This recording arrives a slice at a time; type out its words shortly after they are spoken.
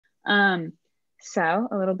Um, so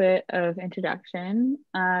a little bit of introduction.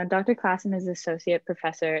 Dr. Clasen is Associate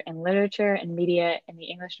Professor in Literature and Media in the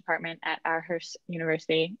English Department at Aarhus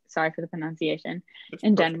University. Sorry for the pronunciation. It's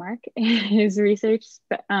In perfect. Denmark. His research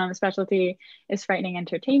specialty is frightening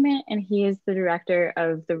entertainment, and he is the director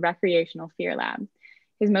of the Recreational Fear Lab.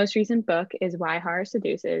 His most recent book is Why Horror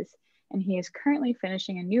Seduces, and he is currently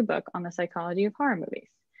finishing a new book on the psychology of horror movies.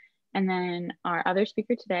 And then our other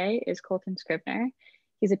speaker today is Coltan Scrivner.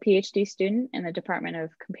 He's a PhD student in the Department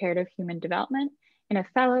of Comparative Human Development and a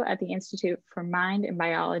fellow at the Institute for Mind and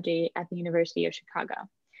Biology at the University of Chicago.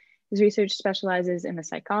 His research specializes in the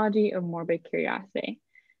psychology of morbid curiosity.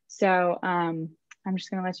 So I'm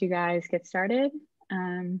just going to let you guys get started.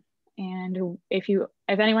 And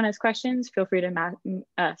if anyone has questions, feel free to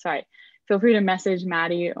message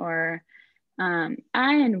Maddie or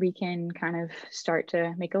and we can kind of start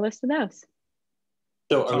to make a list of those.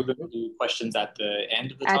 So are we going to do questions at the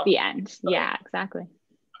end of the talk? At the end, yeah, exactly.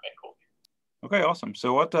 Okay, cool. Okay, awesome.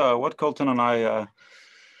 So what Colton and I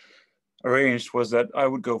arranged was that I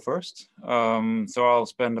would go first. So I'll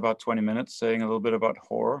spend about 20 minutes saying a little bit about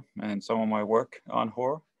horror and some of my work on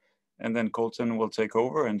horror. And then Colton will take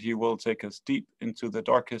over and he will take us deep into the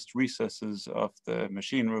darkest recesses of the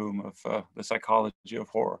machine room of the psychology of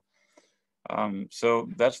horror. So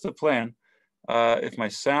that's the plan. If my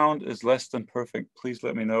sound is less than perfect, please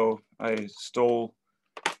let me know. I stole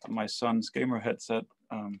my son's gamer headset.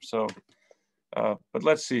 But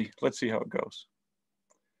let's see how it goes.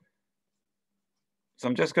 So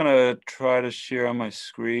I'm just gonna try to share on my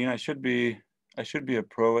screen. I should be a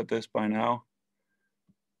pro at this by now,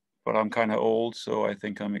 but I'm kind of old, so I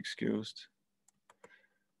think I'm excused.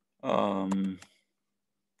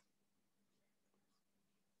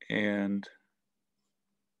 And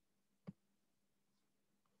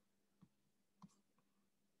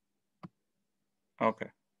okay,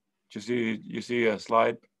 you see a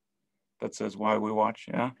slide that says why we watch?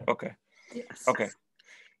 Yeah, okay. Yes. Okay.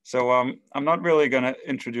 So I'm not really gonna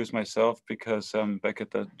introduce myself because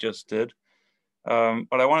Beckett just did.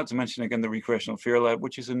 But I wanted to mention again the Recreational Fear Lab,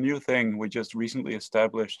 which is a new thing. We just recently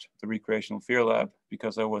established the Recreational Fear Lab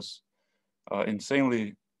because I was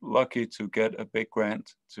insanely lucky to get a big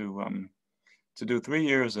grant to do 3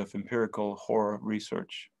 years of empirical horror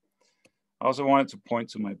research. I also wanted to point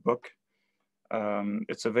to my book.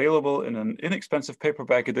 It's available in an inexpensive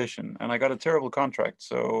paperback edition, and I got a terrible contract,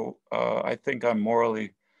 so I think I'm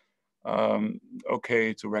morally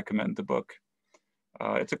okay to recommend the book.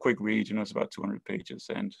 It's a quick read, it's about 200 pages,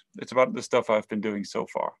 and it's about the stuff I've been doing so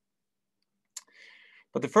far.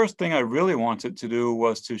 But the first thing I really wanted to do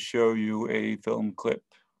was to show you a film clip.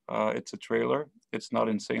 It's a trailer. It's not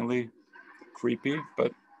insanely creepy,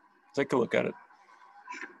 but take a look at it.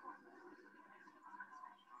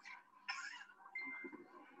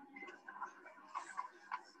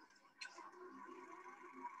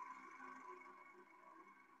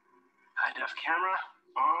 High-def camera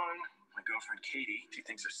on. My girlfriend Katie, she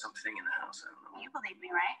thinks there's something in the house. I don't know. You believe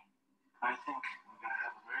me, right? I think we're gonna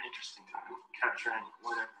have a very interesting time capturing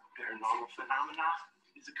whether paranormal phenomena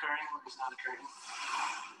is occurring or is not occurring.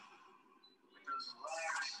 Windows are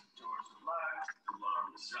locked, doors are locked,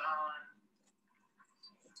 alarm is on.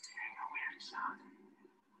 Hearing a weird sound.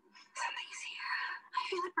 Something's here. I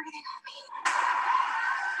feel it breathing on me.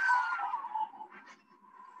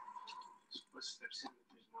 There's footsteps in,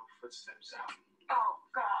 but there's no footsteps out. Oh,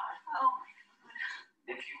 God. Oh, my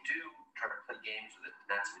God. If you do try to play games with it,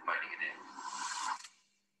 that's inviting it in.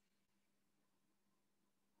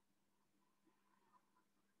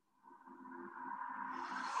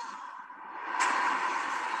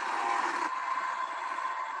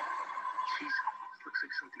 Jeez, looks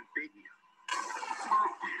like something big here. It's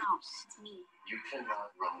not the house. It's me. You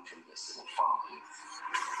cannot run from this. It will follow you.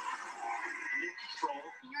 I'm in control.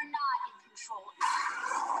 You're not in control.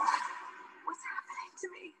 What's happening to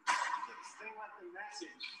me? Sing out the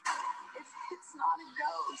message. If it's not a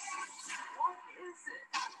ghost, what is it?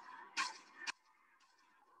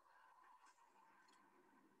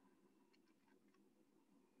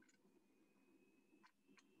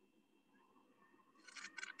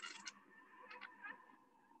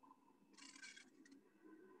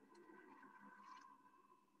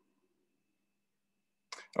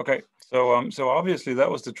 Okay, so obviously that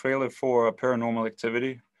was the trailer for Paranormal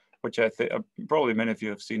Activity, which I think probably many of you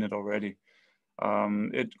have seen it already.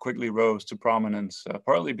 It quickly rose to prominence,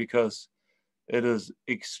 partly because it is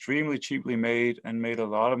extremely cheaply made and made a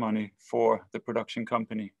lot of money for the production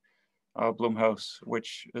company, Blumhouse,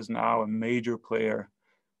 which is now a major player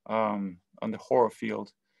on the horror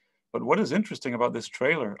field. But what is interesting about this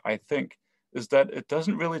trailer, I think, is that it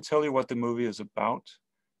doesn't really tell you what the movie is about.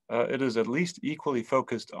 it is at least equally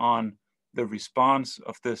focused on the response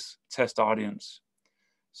of this test audience.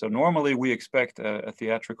 So normally we expect a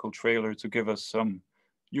theatrical trailer to give us some,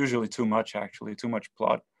 usually too much actually, too much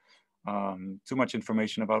plot, too much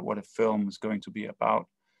information about what a film is going to be about.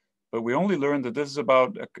 But we only learned that this is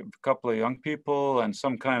about a couple of young people and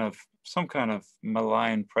some kind of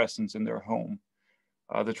malign presence in their home.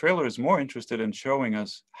 The trailer is more interested in showing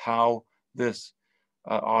us how this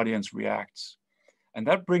audience reacts. And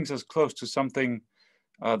that brings us close to something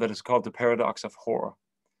that is called the paradox of horror.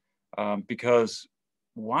 Because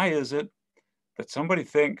why is it that somebody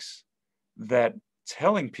thinks that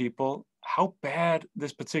telling people how bad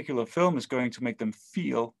this particular film is going to make them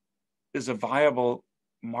feel is a viable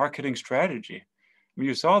marketing strategy? I mean,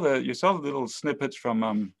 you saw the little snippets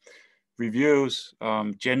from reviews,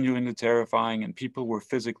 genuinely terrifying, and people were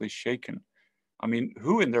physically shaken. I mean,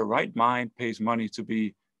 who in their right mind pays money to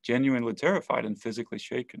be genuinely terrified and physically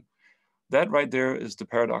shaken? That right there is the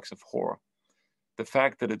paradox of horror. The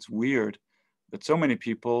fact that it's weird that so many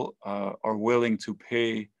people are willing to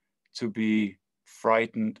pay to be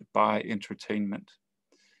frightened by entertainment.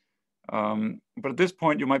 But at this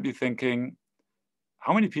point, you might be thinking,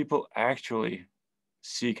 how many people actually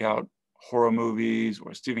seek out horror movies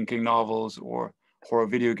or Stephen King novels or horror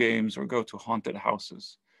video games or go to haunted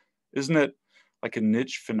houses? Isn't it like a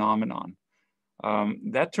niche phenomenon?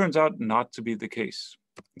 That turns out not to be the case.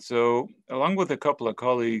 So along with a couple of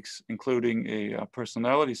colleagues, including a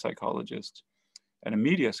personality psychologist and a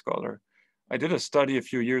media scholar, I did a study a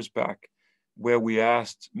few years back where we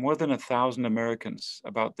asked more than 1,000 Americans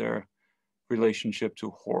about their relationship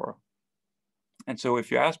to horror. And so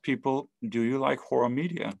if you ask people, do you like horror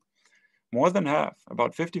media? More than half,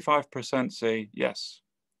 about 55% say, yes,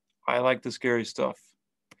 I like the scary stuff.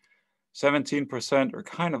 17% are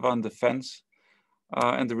kind of on the fence.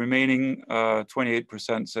 And the remaining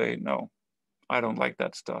 28% say, no, I don't like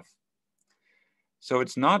that stuff. So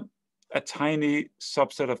it's not a tiny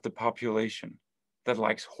subset of the population that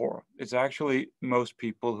likes horror. It's actually most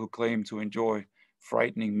people who claim to enjoy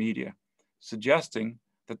frightening media, suggesting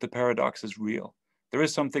that the paradox is real. There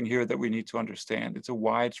is something here that we need to understand. It's a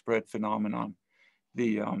widespread phenomenon.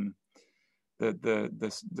 The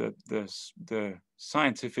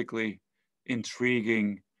scientifically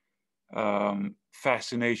intriguing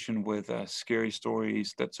fascination with scary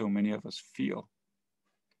stories that so many of us feel.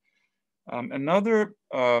 Another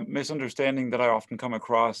misunderstanding that I often come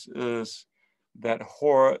across is that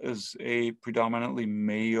horror is a predominantly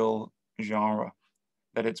male genre,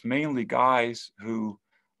 that it's mainly guys who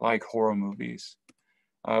like horror movies.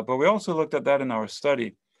 But we also looked at that in our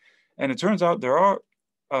study, and it turns out there are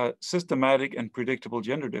systematic and predictable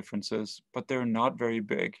gender differences, but they're not very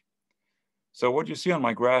big. So what you see on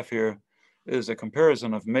my graph here is a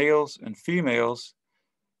comparison of males and females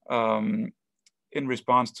in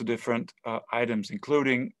response to different items,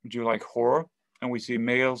 including, do you like horror? And we see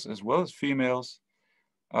males as well as females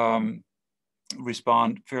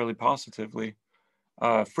respond fairly positively.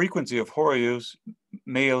 Frequency of horror use,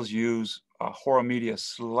 males use horror media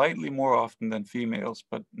slightly more often than females,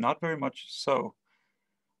 but not very much so.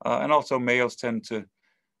 And also males tend to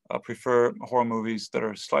prefer horror movies that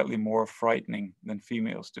are slightly more frightening than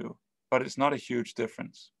females do, but it's not a huge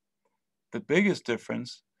difference. The biggest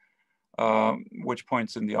difference, which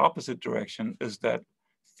points in the opposite direction, is that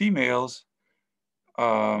females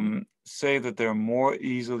say that they're more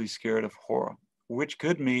easily scared of horror, which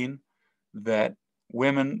could mean that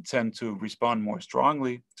women tend to respond more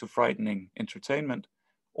strongly to frightening entertainment,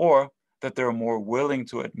 or that they're more willing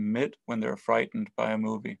to admit when they're frightened by a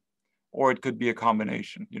movie. Or it could be a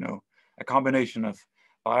combination, you know, a combination of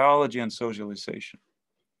biology and socialization.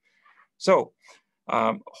 So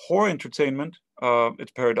horror entertainment,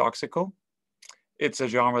 it's paradoxical. It's a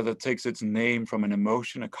genre that takes its name from an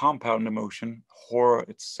emotion, a compound emotion. Horror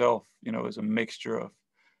itself, you know, is a mixture of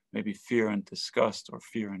maybe fear and disgust or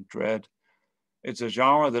fear and dread. It's a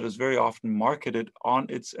genre that is very often marketed on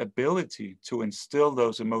its ability to instill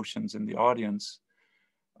those emotions in the audience.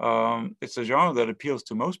 It's a genre that appeals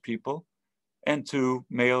to most people and to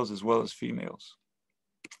males as well as females.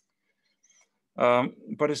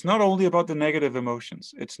 But it's not only about the negative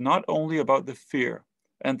emotions. It's not only about the fear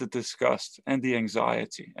and the disgust and the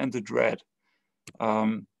anxiety and the dread.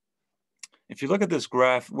 If you look at this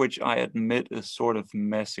graph, which I admit is sort of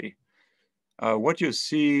messy, what you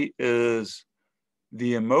see is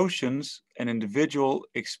the emotions an individual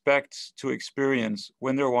expects to experience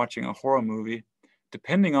when they're watching a horror movie,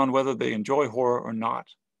 depending on whether they enjoy horror or not.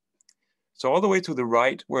 So all the way to the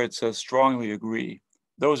right, where it says strongly agree,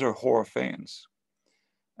 those are horror fans.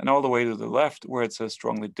 And all the way to the left, where it says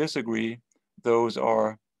strongly disagree, those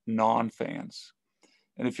are non-fans.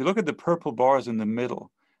 And if you look at the purple bars in the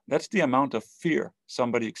middle, that's the amount of fear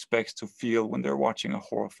somebody expects to feel when they're watching a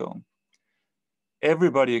horror film.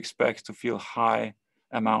 Everybody expects to feel high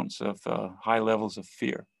levels of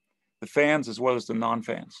fear, the fans as well as the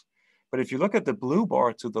non-fans. But if you look at the blue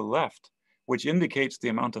bar to the left, which indicates the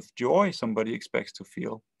amount of joy somebody expects to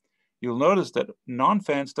feel, you'll notice that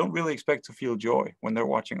non-fans don't really expect to feel joy when they're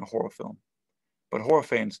watching a horror film, but horror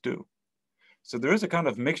fans do. So there is a kind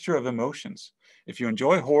of mixture of emotions. If you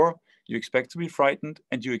enjoy horror, you expect to be frightened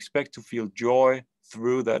and you expect to feel joy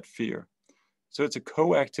through that fear. So it's a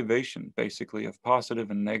co-activation, basically, of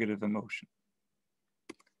positive and negative emotion.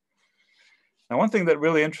 Now, one thing that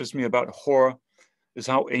really interests me about horror is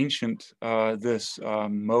how ancient this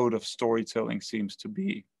mode of storytelling seems to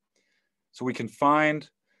be. So we can find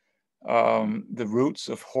the roots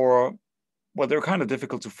of horror. Well, they're kind of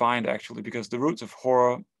difficult to find, actually, because the roots of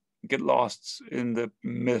horror get lost in the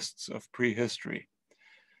mists of prehistory.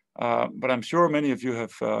 But I'm sure many of you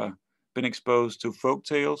have been exposed to folk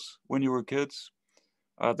tales when you were kids.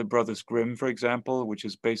 The Brothers Grimm, for example, which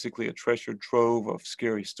is basically a treasure trove of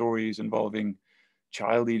scary stories involving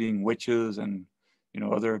child-eating witches and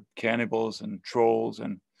other cannibals and trolls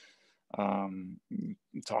and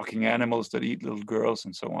talking animals that eat little girls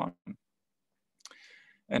and so on.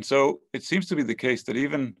 And so it seems to be the case that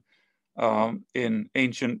even in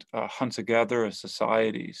ancient hunter-gatherer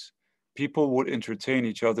societies, people would entertain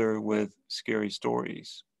each other with scary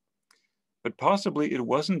stories. But possibly it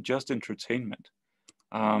wasn't just entertainment.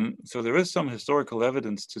 So there is some historical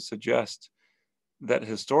evidence to suggest that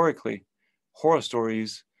historically, horror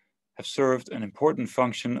stories have served an important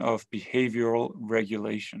function of behavioral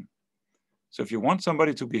regulation. So if you want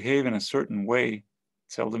somebody to behave in a certain way,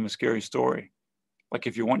 tell them a scary story. Like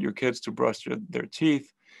if you want your kids to brush their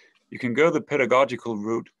teeth, you can go the pedagogical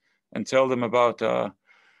route and tell them about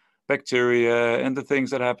bacteria and the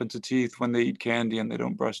things that happen to teeth when they eat candy and they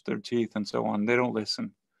don't brush their teeth and so on. They don't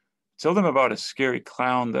listen. Tell them about a scary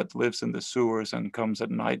clown that lives in the sewers and comes at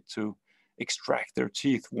night to extract their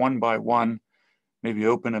teeth one by one, maybe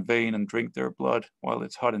open a vein and drink their blood while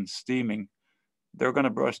it's hot and steaming. They're going to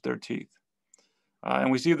brush their teeth.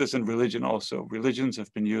 And we see this in religion also. Religions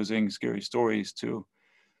have been using scary stories to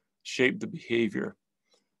shape the behavior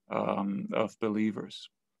of believers.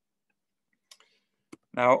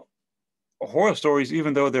 Now, horror stories,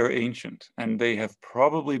 even though they're ancient and they have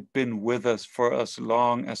probably been with us for as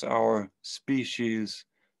long as our species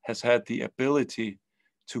has had the ability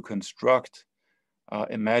to construct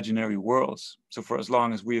imaginary worlds. So for as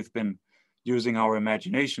long as we have been using our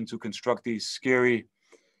imagination to construct these scary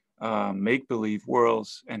make-believe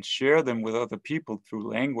worlds and share them with other people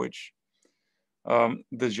through language,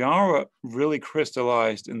 the genre really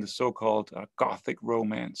crystallized in the so-called Gothic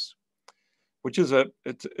romance, which is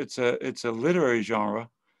it's a literary genre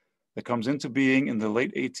that comes into being in the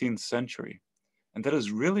late 18th century, and that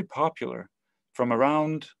is really popular from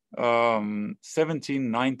around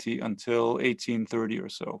 1790 until 1830 or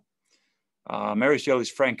so. Mary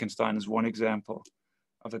Shelley's Frankenstein is one example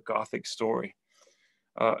of a Gothic story.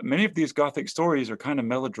 Many of these Gothic stories are kind of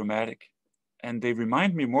melodramatic, and they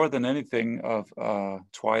remind me more than anything of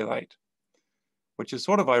Twilight, which is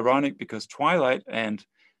sort of ironic because Twilight and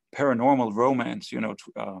paranormal romance,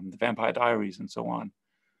 the Vampire Diaries and so on,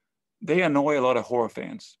 they annoy a lot of horror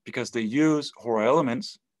fans because they use horror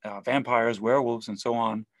elements, vampires, werewolves, and so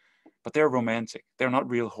on, but they're romantic. They're not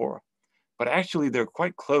real horror. But actually, they're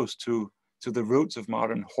quite close to the roots of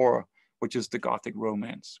modern horror, which is the Gothic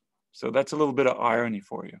romance. So that's a little bit of irony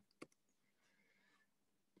for you.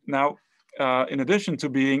 Now, in addition to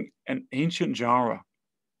being an ancient genre,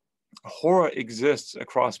 horror exists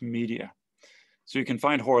across media. So you can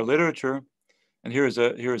find horror literature, and here is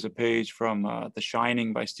a page from The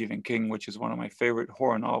Shining by Stephen King, which is one of my favorite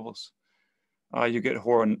horror novels. You get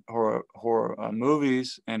horror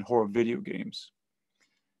movies and horror video games.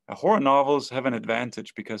 Horror novels have an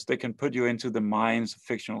advantage because they can put you into the minds of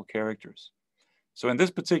fictional characters. So in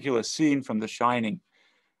this particular scene from The Shining,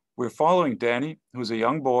 we're following Danny, who's a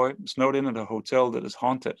young boy snowed in at a hotel that is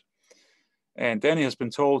haunted. And Danny has been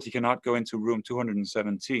told he cannot go into room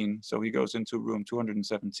 217, so he goes into room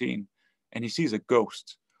 217, and he sees a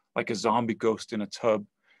ghost, like a zombie ghost in a tub.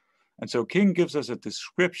 And so King gives us a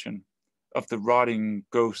description of the rotting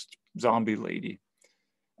ghost zombie lady.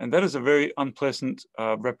 And that is a very unpleasant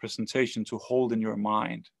representation to hold in your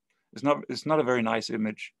mind. It's not a very nice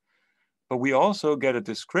image. But we also get a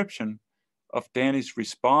description of Danny's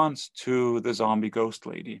response to the zombie ghost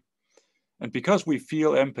lady. And because we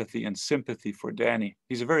feel empathy and sympathy for Danny,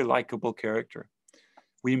 he's a very likable character.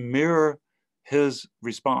 We mirror his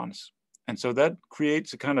response. And so that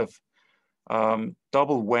creates a kind of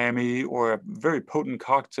double whammy or a very potent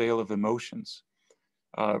cocktail of emotions.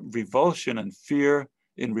 Revulsion and fear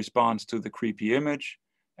in response to the creepy image,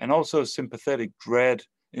 and also sympathetic dread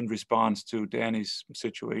in response to Danny's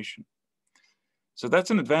situation. So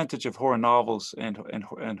that's an advantage of horror novels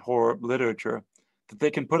and horror literature, that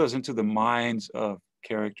they can put us into the minds of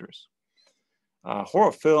characters.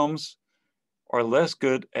 Horror films are less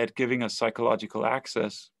good at giving us psychological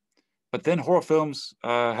access, but then horror films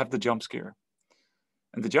have the jump scare.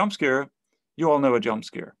 And the jump scare, you all know a jump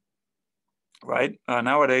scare, right?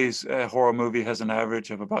 Nowadays, a horror movie has an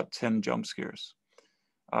average of about 10 jump scares.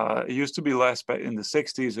 It used to be less, but in the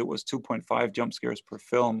 60s, it was 2.5 jump scares per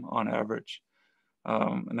film on average.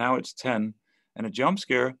 Now it's 10. And a jump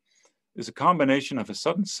scare is a combination of a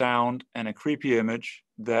sudden sound and a creepy image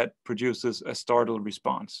that produces a startled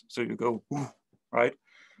response. So you go, ooh, right?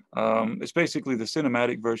 It's basically the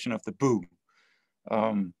cinematic version of the boo.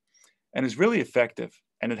 And it's really effective.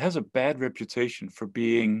 And it has a bad reputation for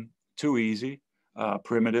being too easy,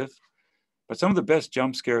 primitive. But some of the best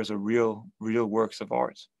jump scares are real works of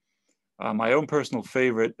art. My own personal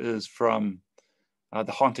favorite is from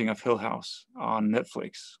The Haunting of Hill House on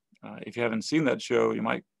Netflix. If you haven't seen that show, you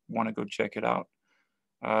might want to go check it out.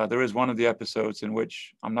 There is one of the episodes in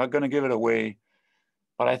which, I'm not going to give it away,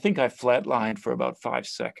 but I think I flatlined for about 5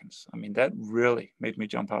 seconds. I mean, that really made me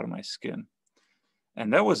jump out of my skin.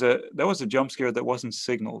 And that was a jump scare that wasn't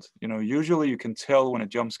signaled. You know, usually you can tell when a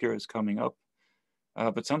jump scare is coming up,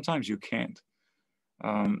 but sometimes you can't.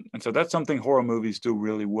 And so that's something horror movies do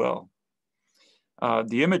really well.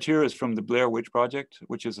 The image here is from the Blair Witch Project,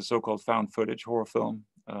 which is a so-called found footage horror film.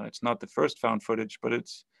 It's not the first found footage, but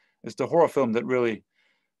it's the horror film that really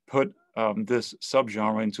put this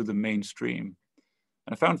subgenre into the mainstream.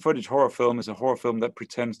 And a found footage horror film is a horror film that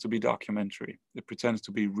pretends to be documentary. It pretends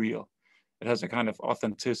to be real. It has a kind of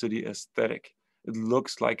authenticity aesthetic. It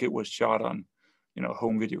looks like it was shot on, you know,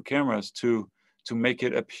 home video cameras to make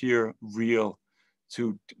it appear real,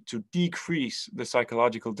 to decrease the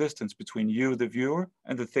psychological distance between you, the viewer,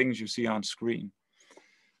 and the things you see on screen.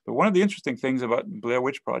 But one of the interesting things about Blair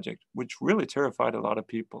Witch Project, which really terrified a lot of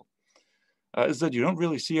people, is that you don't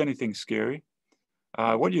really see anything scary.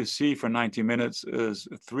 What you see for 90 minutes is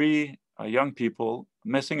 3 young people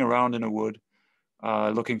messing around in a wood,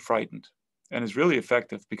 looking frightened. And it's really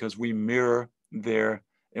effective because we mirror their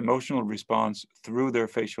emotional response through their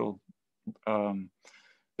facial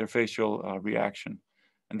reaction.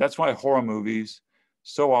 And that's why horror movies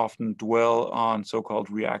so often dwell on so-called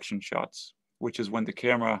reaction shots, which is when the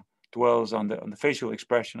camera dwells on the facial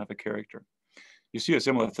expression of a character. You see a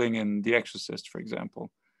similar thing in The Exorcist, for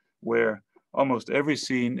example, where almost every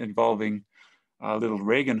scene involving little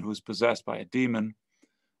Regan, who's possessed by a demon,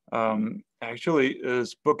 actually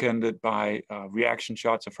is bookended by reaction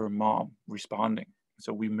shots of her mom responding.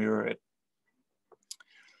 So we mirror it.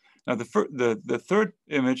 Now, the third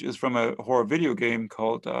image is from a horror video game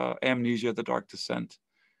called Amnesia: The Dark Descent,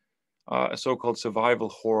 a so-called survival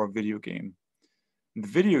horror video game. The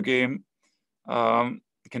video game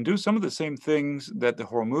can do some of the same things that the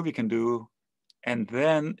horror movie can do, and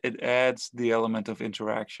then it adds the element of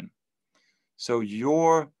interaction. So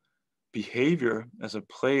your behavior as a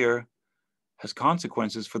player has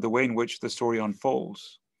consequences for the way in which the story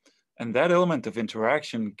unfolds. And that element of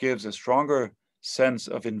interaction gives a stronger sense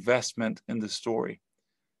of investment in the story.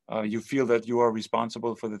 You feel that you are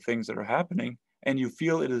responsible for the things that are happening, and you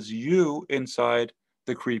feel it is you inside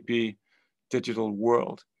the creepy digital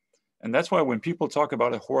world. And that's why when people talk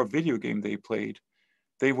about a horror video game they played,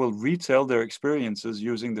 they will retell their experiences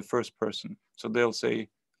using the first person. So they'll say,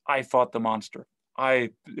 I fought the monster. I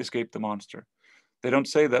escaped the monster. They don't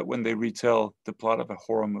say that when they retell the plot of a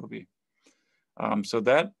horror movie. So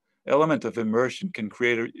that element of immersion can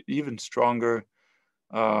create an even stronger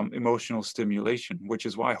emotional stimulation, which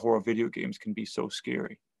is why horror video games can be so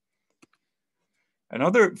scary.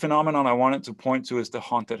 Another phenomenon I wanted to point to is the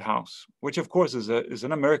haunted house, which of course is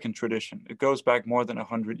an American tradition. It goes back more than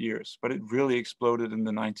 100 years, but it really exploded in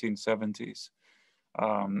the 1970s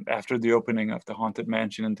after the opening of the Haunted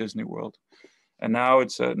Mansion in Disney World. And now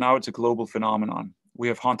it's a global phenomenon. We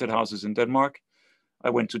have haunted houses in Denmark. I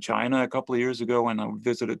went to China a couple of years ago and I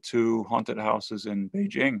visited 2 haunted houses in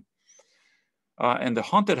Beijing. And the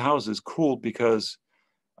haunted house is cool because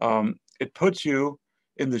it puts you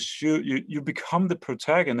in the shoe, you become the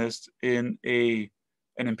protagonist in an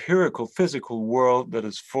empirical physical world that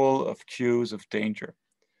is full of cues of danger.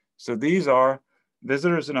 So these are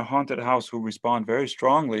visitors in a haunted house who respond very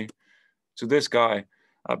strongly to this guy,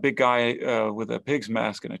 a big guy with a pig's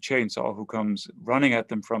mask and a chainsaw who comes running at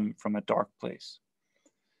them from a dark place.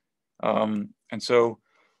 And so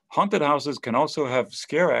haunted houses can also have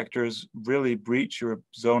scare actors really breach your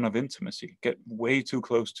zone of intimacy, get way too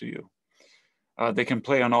close to you. They can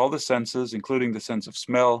play on all the senses, including the sense of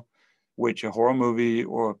smell, which a horror movie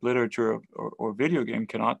or literature or video game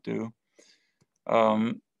cannot do.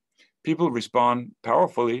 People respond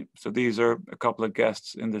powerfully. So these are a couple of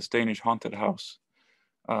guests in this Danish haunted house.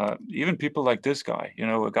 Even people like this guy, you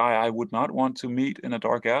know, a guy I would not want to meet in a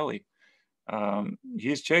dark alley.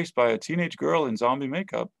 He's chased by a teenage girl in zombie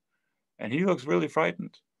makeup, and he looks really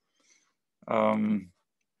frightened.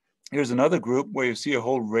 Here's another group where you see a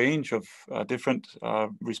whole range of different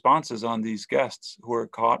responses on these guests who are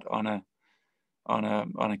caught on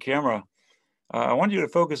a camera. I want you to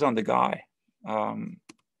focus on the guy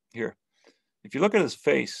here. If you look at his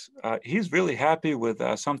face, he's really happy with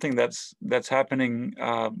something that's happening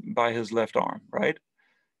by his left arm, right?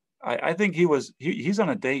 I think he's on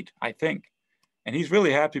a date, I think, and he's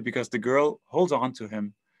really happy because the girl holds on to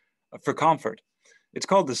him for comfort. It's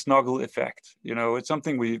called the snuggle effect. You know, it's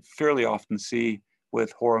something we fairly often see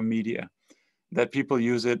with horror media, that people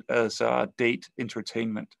use it as date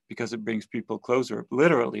entertainment because it brings people closer.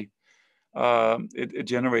 Literally, it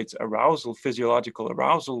generates arousal, physiological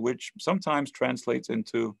arousal, which sometimes translates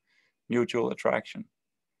into mutual attraction.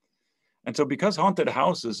 And so because haunted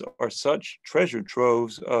houses are such treasure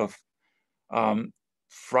troves of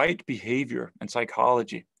fright behavior and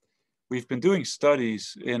psychology, we've been doing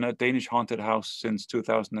studies in a Danish haunted house since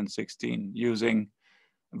 2016 using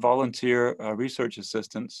volunteer research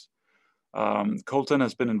assistants. Coltan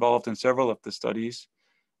has been involved in several of the studies,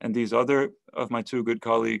 and these other of my two good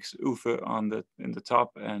colleagues, Uffe in the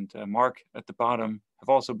top and Mark at the bottom, have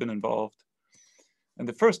also been involved. And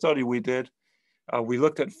the first study we did, we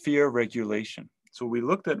looked at fear regulation. So we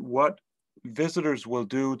looked at what visitors will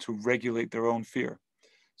do to regulate their own fear.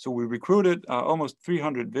 So we recruited almost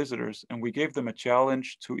 300 visitors, and we gave them a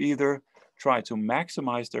challenge to either try to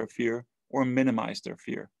maximize their fear or minimize their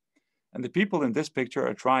fear. And the people in this picture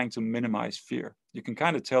are trying to minimize fear. You can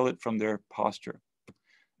kind of tell it from their posture.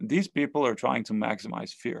 And these people are trying to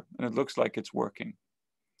maximize fear, and it looks like it's working.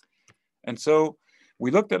 And so we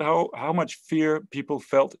looked at how much fear people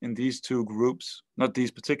felt in these two groups, not these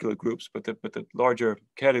particular groups, but the larger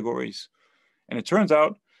categories. And it turns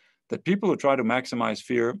out that people who try to maximize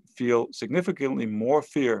fear feel significantly more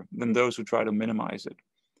fear than those who try to minimize it.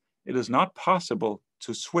 It is not possible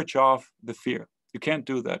to switch off the fear. You can't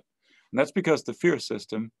do that. And that's because the fear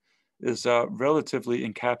system is relatively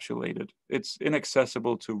encapsulated. It's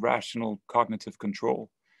inaccessible to rational cognitive control,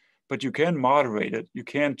 but you can moderate it. You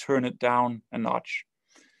can turn it down a notch.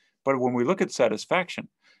 But when we look at satisfaction,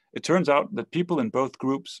 it turns out that people in both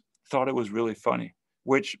groups thought it was really funny,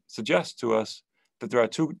 which suggests to us that there are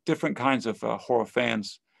two different kinds of horror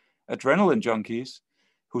fans: adrenaline junkies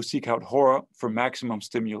who seek out horror for maximum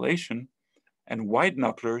stimulation, and white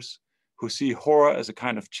knucklers who see horror as a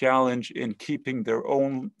kind of challenge in keeping their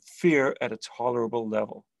own fear at a tolerable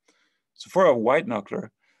level. So for a white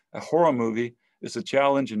knuckler, a horror movie is a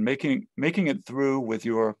challenge in making it through with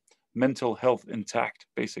your mental health intact,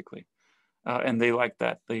 basically. And they like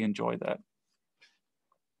that, they enjoy that.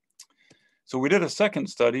 So we did a second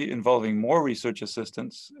study involving more research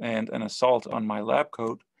assistants and an assault on my lab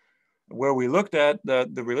coat, where we looked at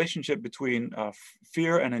the relationship between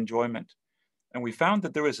fear and enjoyment. And we found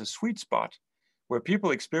that there is a sweet spot where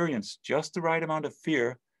people experience just the right amount of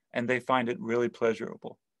fear and they find it really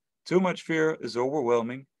pleasurable. Too much fear is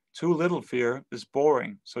overwhelming. Too little fear is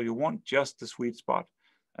boring. So you want just the sweet spot.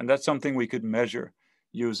 And that's something we could measure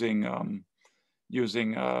using heart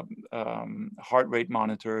rate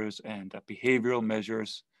monitors and behavioral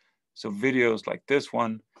measures. So videos like this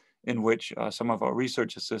one, in which some of our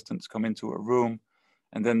research assistants come into a room,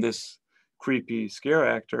 and then this creepy scare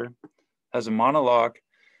actor has a monologue,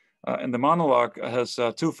 and the monologue has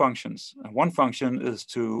two functions. One function is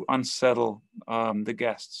to unsettle the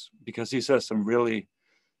guests because he says some really,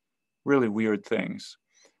 really weird things.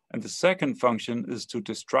 And the second function is to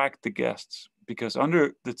distract the guests because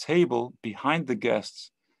under the table behind the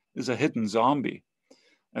guests is a hidden zombie.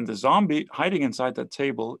 And the zombie hiding inside that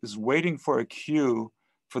table is waiting for a cue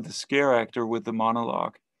for the scare actor with the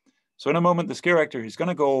monologue. So in a moment, the scare actor, he's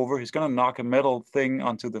gonna go over, he's gonna knock a metal thing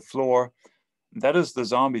onto the floor. That is the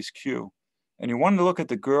zombie's cue. And you want to look at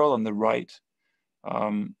the girl on the right.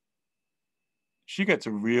 She gets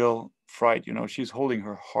a real fright, you know, she's holding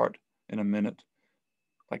her heart in a minute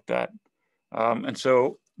like that. And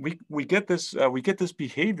so we get this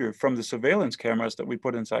behavior from the surveillance cameras that we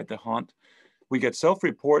put inside the haunt. We get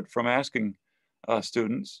self-report from asking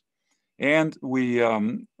students. And we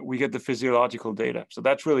get the physiological data. So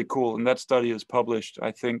that's really cool. And that study is published,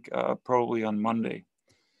 I think, probably on Monday.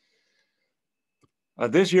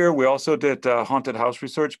 This year, we also did haunted house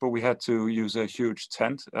research, but we had to use a huge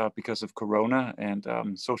tent because of Corona and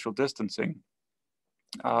social distancing.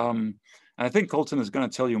 And I think Coltan is going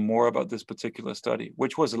to tell you more about this particular study,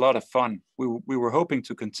 which was a lot of fun. We were hoping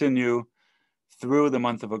to continue through the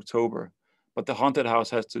month of October, but the haunted house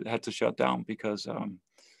had to shut down because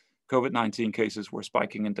COVID-19 cases were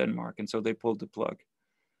spiking in Denmark, and so they pulled the plug.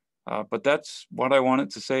 But that's what I wanted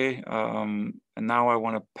to say, and now I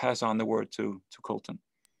want to pass on the word to Coltan.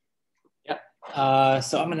 Yeah,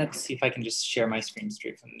 so I'm going to see if I can just share my screen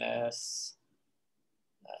straight from this.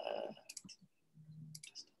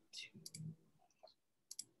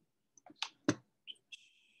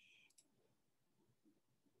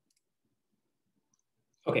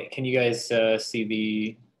 Okay, can you guys see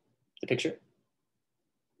the picture?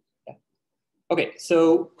 Yeah. Okay,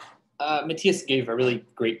 so Mathias gave a really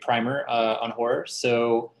great primer on horror.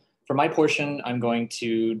 So for my portion, I'm going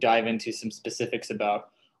to dive into some specifics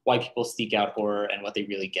about why people seek out horror and what they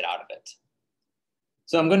really get out of it.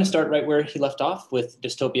 So I'm going to start right where he left off with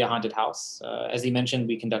Dystopia Haunted House. As he mentioned,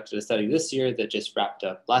 we conducted a study this year that just wrapped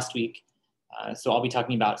up last week. So I'll be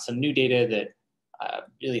talking about some new data that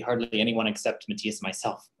really hardly anyone except Mathias and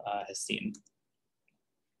myself has seen.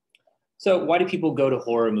 So why do people go to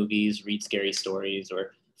horror movies, read scary stories,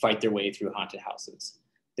 or fight their way through haunted houses?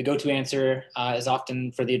 The go-to answer is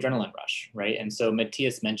often for the adrenaline rush, right? And so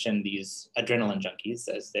Mathias mentioned these adrenaline junkies,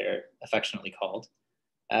 as they're affectionately called,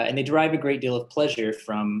 and they derive a great deal of pleasure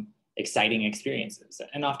from exciting experiences.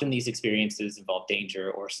 And often these experiences involve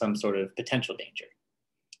danger or some sort of potential danger.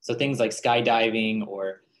 So things like skydiving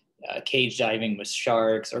or cage diving with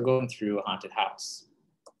sharks or going through a haunted house.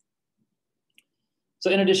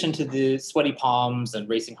 So in addition to the sweaty palms and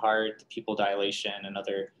racing heart, the pupil dilation, and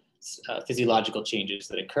other physiological changes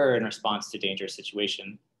that occur in response to dangerous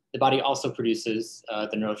situation, the body also produces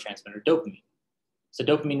the neurotransmitter dopamine. So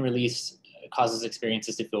dopamine release causes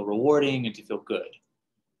experiences to feel rewarding and to feel good.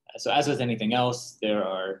 So as with anything else, there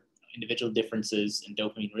are individual differences in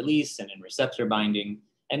dopamine release and in receptor binding,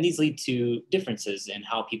 and these lead to differences in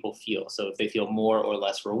how people feel. So if they feel more or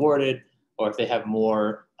less rewarded, or if they have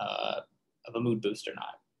more of a mood boost or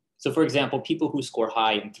not. So for example, people who score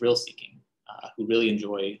high in thrill seeking, who really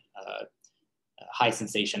enjoy high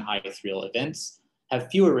sensation, high thrill events, have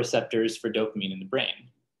fewer receptors for dopamine in the brain.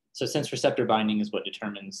 So since receptor binding is what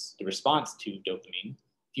determines the response to dopamine,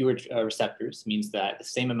 fewer receptors means that the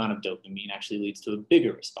same amount of dopamine actually leads to a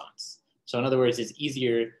bigger response. So in other words, it's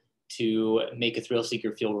easier to make a thrill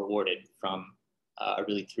seeker feel rewarded from a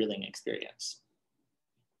really thrilling experience.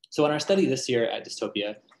 So in our study this year at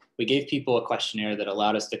Dystopia, we gave people a questionnaire that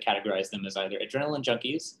allowed us to categorize them as either adrenaline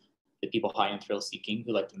junkies, the people high in thrill seeking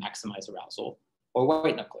who like to maximize arousal, or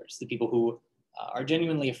white knucklers, the people who are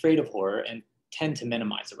genuinely afraid of horror and tend to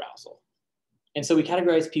minimize arousal. And so we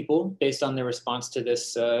categorized people based on their response to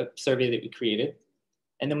this survey that we created.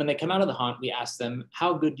 And then when they come out of the haunt, we ask them,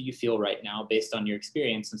 how good do you feel right now based on your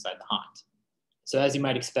experience inside the haunt? So as you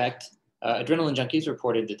might expect, adrenaline junkies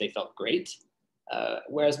reported that they felt great,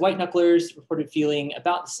 whereas white knucklers reported feeling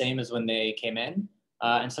about the same as when they came in,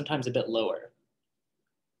 and sometimes a bit lower.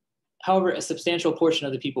 However, a substantial portion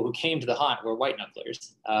of the people who came to the haunt were white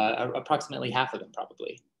knucklers, approximately half of them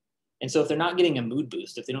probably. And so if they're not getting a mood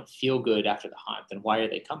boost, if they don't feel good after the haunt, then why are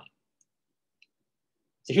they coming?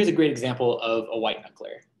 So here's a great example of a white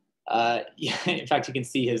knuckler. In fact, you can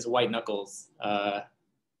see his white knuckles on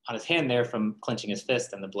his hand there from clenching his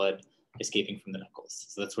fist and the blood escaping from the knuckles.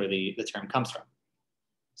 So that's where the term comes from.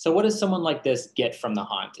 So what does someone like this get from the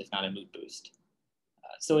haunt, if not a mood boost?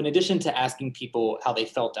 So in addition to asking people how they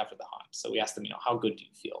felt after the haunt, so we asked them, how good do you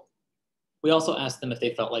feel? We also asked them if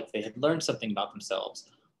they felt like they had learned something about themselves,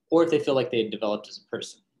 or if they feel like they had developed as a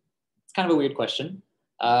person. It's kind of a weird question.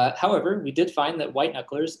 However, we did find that white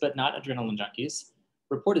knucklers, but not adrenaline junkies,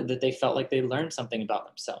 reported that they felt like they learned something about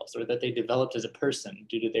themselves or that they developed as a person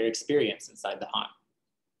due to their experience inside the haunt.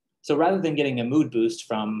 So rather than getting a mood boost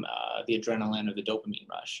from the adrenaline or the dopamine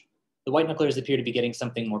rush, the white knucklers appear to be getting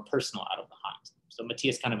something more personal out of the haunt. So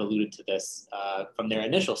Mathias kind of alluded to this from their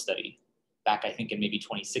initial study back, I think, in maybe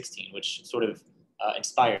 2016, which sort of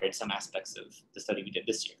inspired some aspects of the study we did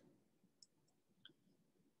this year.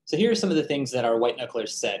 So here are some of the things that our white knucklers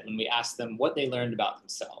said when we asked them what they learned about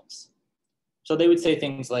themselves. So they would say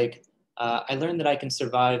things like, I learned that I can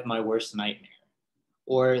survive my worst nightmare,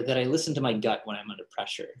 or that I listen to my gut when I'm under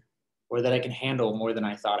pressure, or that I can handle more than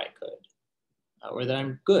I thought I could, or that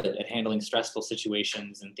I'm good at handling stressful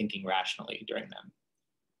situations and thinking rationally during them,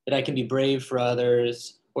 that I can be brave for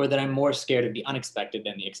others, or that I'm more scared of the unexpected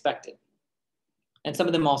than the expected. And some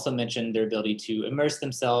of them also mentioned their ability to immerse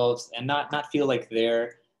themselves and not feel like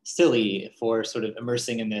they're silly for sort of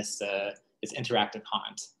immersing in this, this interactive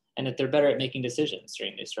haunt, and that they're better at making decisions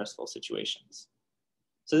during these stressful situations.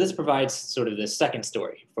 So this provides sort of the second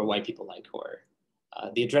story for why people like horror.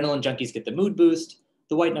 The adrenaline junkies get the mood boost.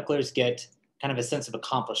 The white knucklers get kind of a sense of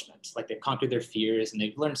accomplishment, like they've conquered their fears and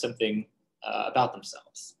they've learned something about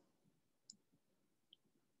themselves.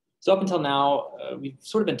 So up until now, we've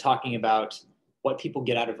sort of been talking about what people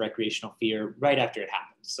get out of recreational fear right after it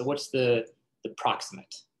happens. So what's the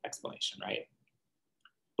proximate explanation, right?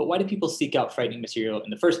 But why do people seek out frightening material in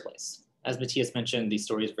the first place? As Mathias mentioned, these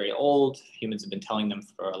stories are very old. Humans have been telling them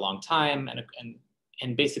for a long time,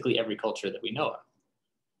 and basically every culture that we know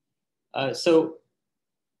of. So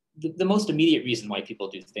the most immediate reason why people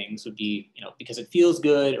do things would be, because it feels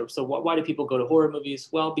good. Or so why do people go to horror movies?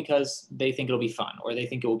 Well, because they think it'll be fun, or they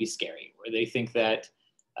think it will be scary, or they think that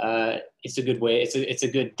it's a good way, it's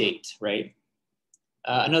a good date, right?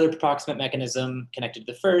 Another approximate mechanism connected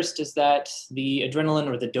to the first is that the adrenaline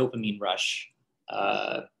or the dopamine rush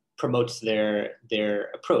promotes their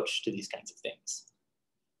approach to these kinds of things.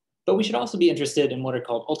 But we should also be interested in what are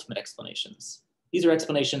called ultimate explanations. These are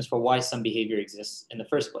explanations for why some behavior exists in the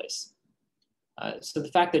first place. So the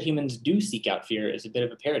fact that humans do seek out fear is a bit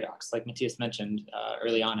of a paradox, like Mathias mentioned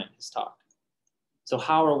early on in his talk. So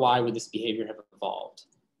how or why would this behavior have evolved?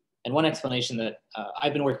 And one explanation that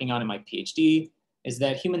I've been working on in my PhD is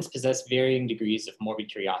that humans possess varying degrees of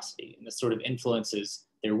morbid curiosity, and this sort of influences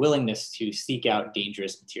their willingness to seek out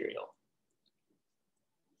dangerous material.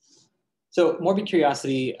 So morbid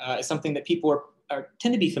curiosity is something that people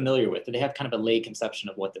tend to be familiar with, that they have kind of a lay conception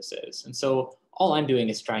of what this is. And so all I'm doing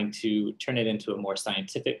is trying to turn it into a more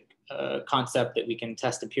scientific concept that we can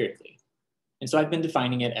test empirically. And so I've been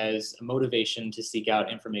defining it as a motivation to seek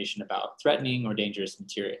out information about threatening or dangerous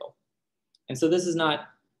material. And so this is not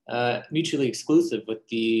mutually exclusive with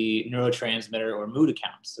the neurotransmitter or mood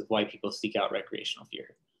accounts of why people seek out recreational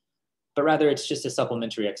fear. But rather, it's just a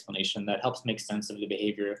supplementary explanation that helps make sense of the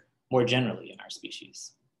behavior more generally in our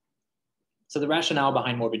species. So the rationale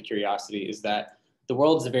behind morbid curiosity is that the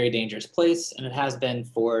world is a very dangerous place, and it has been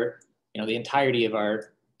for the entirety of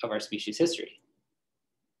our species history.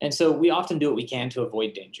 And so we often do what we can to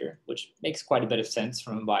avoid danger, which makes quite a bit of sense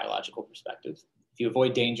from a biological perspective. If you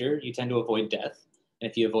avoid danger, you tend to avoid death. And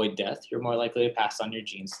if you avoid death, you're more likely to pass on your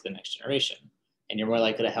genes to the next generation. And you're more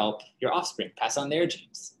likely to help your offspring pass on their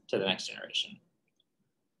genes to the next generation.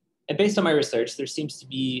 And based on my research, there seems to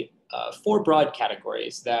be 4 broad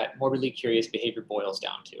categories that morbidly curious behavior boils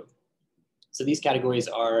down to. So these categories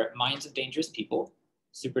are minds of dangerous people,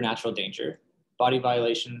 supernatural danger, body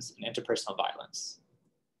violations, and interpersonal violence.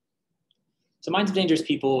 So minds of dangerous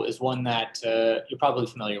people is one that you're probably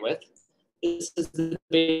familiar with. This is the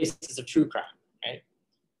basis of true crime, right?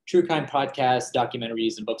 True crime podcasts,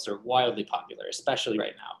 documentaries, and books are wildly popular, especially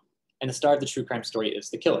right now. And the star of the true crime story is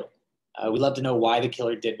the killer. We love to know why the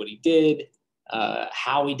killer did what he did,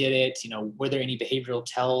 how he did it, were there any behavioral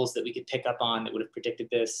tells that we could pick up on that would have predicted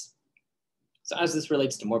this? So as this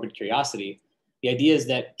relates to morbid curiosity, the idea is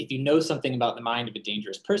that if you know something about the mind of a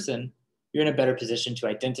dangerous person, you're in a better position to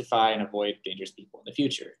identify and avoid dangerous people in the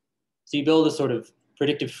future. So you build a sort of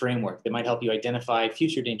predictive framework that might help you identify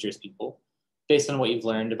future dangerous people based on what you've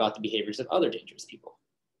learned about the behaviors of other dangerous people.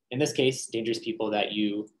 In this case, dangerous people that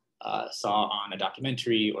you saw on a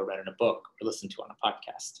documentary or read in a book or listened to on a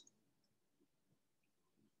podcast.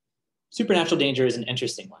 Supernatural danger is an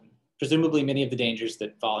interesting one. Presumably many of the dangers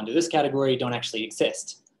that fall into this category don't actually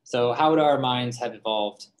exist. So how would our minds have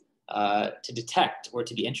evolved to detect or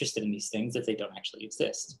to be interested in these things if they don't actually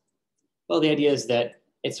exist? Well, the idea is that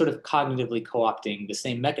it's sort of cognitively co-opting the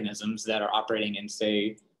same mechanisms that are operating in,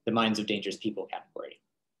 say, the minds of dangerous people category.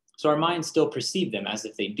 So our minds still perceive them as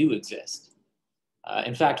if they do exist.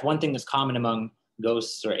 In fact, one thing that's common among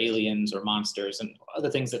ghosts or aliens or monsters and other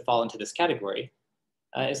things that fall into this category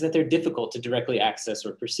is that they're difficult to directly access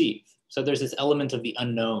or perceive. So there's this element of the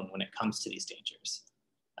unknown when it comes to these dangers.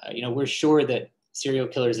 We're sure that serial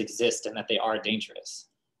killers exist and that they are dangerous.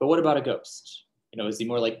 But what about a ghost? Is he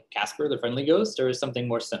more like Casper, the friendly ghost, or is something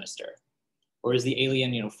more sinister? Or is the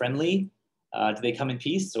alien, friendly? Do they come in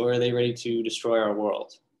peace, or are they ready to destroy our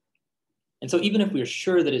world? And so even if we're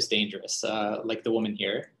sure that it's dangerous, like the woman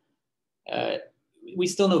here, we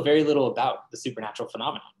still know very little about the supernatural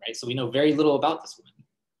phenomenon, right? So we know very little about this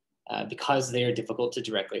woman because they are difficult to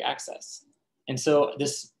directly access. And so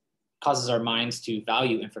this causes our minds to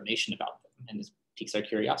value information about them, and this piques our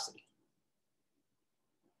curiosity.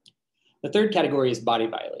 The third category is body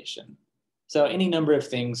violation. So any number of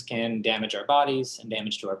things can damage our bodies, and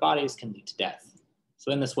damage to our bodies can lead to death.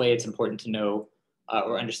 So in this way, it's important to know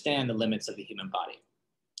or understand the limits of the human body.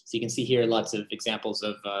 So you can see here lots of examples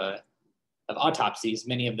of autopsies,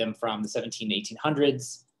 many of them from the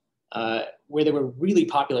 1800s, where they were really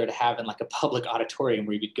popular to have in like a public auditorium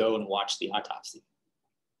where you would go and watch the autopsy.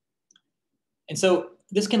 And so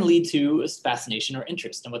this can lead to a fascination or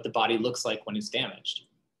interest in what the body looks like when it's damaged.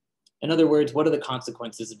 In other words, what are the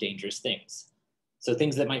consequences of dangerous things? So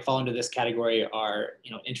things that might fall into this category are,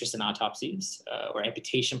 interest in autopsies or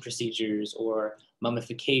amputation procedures or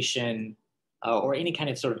mummification or any kind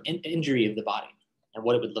of sort of injury of the body and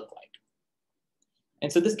what it would look like.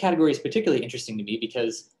 And so this category is particularly interesting to me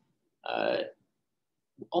because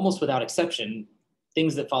almost without exception,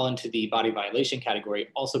 things that fall into the body violation category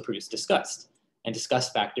also produce disgust. And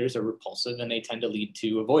disgust factors are repulsive, and they tend to lead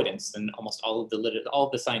to avoidance in almost all of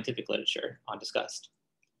the scientific literature on disgust.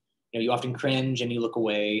 You often cringe and you look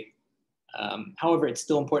away. However, it's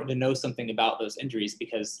still important to know something about those injuries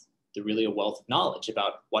because they're really a wealth of knowledge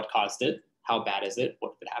about what caused it, how bad is it,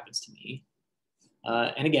 what if it happens to me.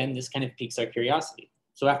 And again, this kind of piques our curiosity.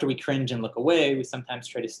 So after we cringe and look away, we sometimes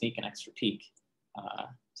try to sneak an extra peek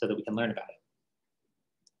so that we can learn about it.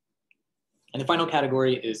 And the final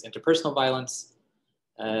category is interpersonal violence.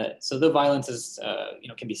 So though violence is,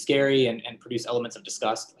 can be scary and produce elements of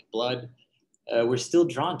disgust like blood, we're still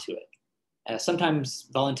drawn to it. Sometimes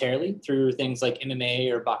voluntarily through things like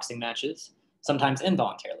MMA or boxing matches, sometimes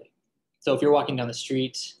involuntarily. So if you're walking down the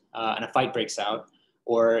street and a fight breaks out,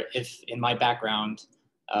 or if in my background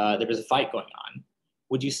there was a fight going on,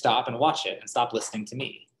 would you stop and watch it and stop listening to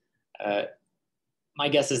me? My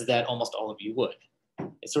guess is that almost all of you would.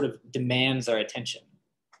 It sort of demands our attention.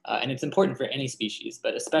 And it's important for any species,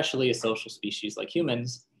 but especially a social species like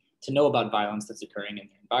humans, to know about violence that's occurring in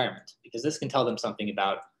their environment, because this can tell them something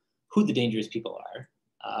about who the dangerous people are,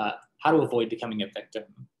 how to avoid becoming a victim,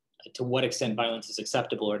 to what extent violence is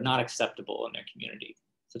acceptable or not acceptable in their community.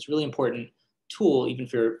 So it's a really important tool even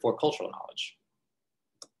for cultural knowledge.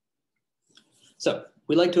 So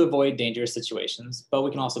we like to avoid dangerous situations, but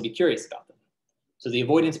we can also be curious about them. So the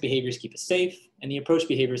avoidance behaviors keep us safe, and the approach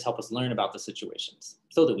behaviors help us learn about the situations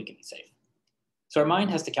so that we can be safe. So our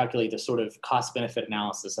mind has to calculate the sort of cost-benefit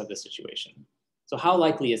analysis of the situation. So how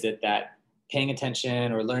likely is it that paying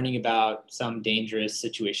attention or learning about some dangerous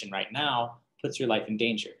situation right now puts your life in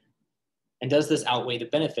danger? And does this outweigh the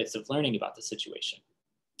benefits of learning about the situation?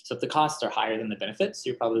 So if the costs are higher than the benefits,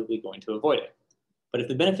 you're probably going to avoid it. But if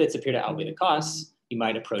the benefits appear to outweigh the costs, you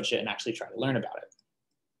might approach it and actually try to learn about it.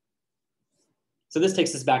 So this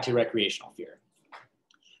takes us back to recreational fear.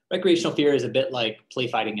 Recreational fear is a bit like play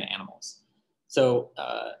fighting in animals. So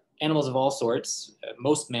animals of all sorts,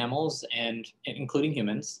 most mammals and including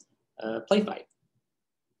humans, play fight.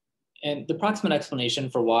 And the approximate explanation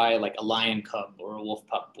for why like a lion cub or a wolf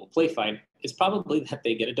pup will play fight is probably that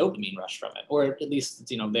they get a dopamine rush from it, or at least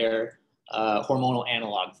their hormonal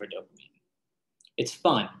analog for dopamine. It's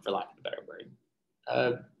fun, for lack of a better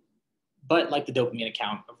word. But like the dopamine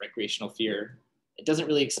account of recreational fear, it doesn't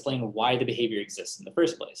really explain why the behavior exists in the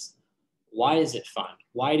first place. Why is it fun?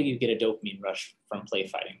 Why do you get a dopamine rush from play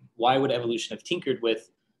fighting? Why would evolution have tinkered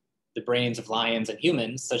with the brains of lions and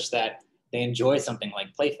humans such that they enjoy something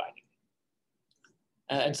like play fighting?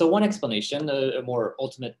 And so one explanation, a more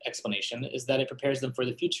ultimate explanation, is that it prepares them for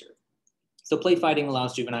the future. So play fighting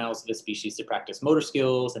allows juveniles of the species to practice motor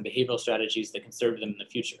skills and behavioral strategies that can serve them in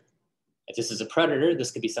the future. If this is a predator,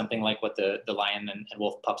 this could be something like what the lion and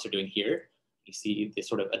wolf pups are doing here. You see the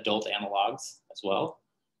sort of adult analogs as well.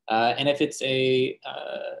 And if it's a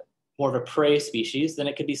more of a prey species, then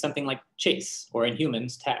it could be something like chase, or in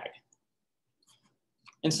humans, tag.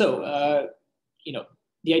 And so,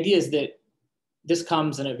 the idea is that this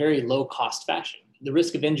comes in a very low cost fashion. The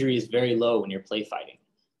risk of injury is very low when you're play fighting,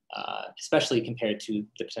 especially compared to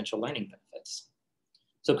the potential learning benefits.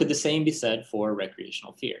 So could the same be said for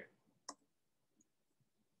recreational fear?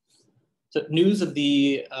 So news of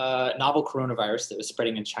the novel coronavirus that was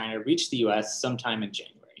spreading in China reached the US sometime in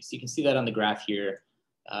January. So you can see that on the graph here.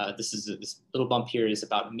 This little bump here is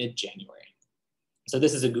about mid-January. So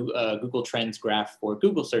this is a Google Trends graph for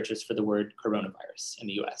Google searches for the word coronavirus in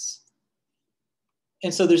the US.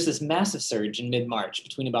 And so there's this massive surge in mid-March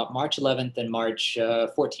between about March 11th and March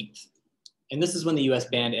 14th. And this is when the US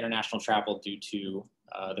banned international travel due to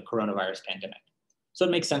the coronavirus pandemic. So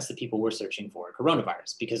it makes sense that people were searching for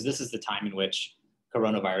coronavirus because this is the time in which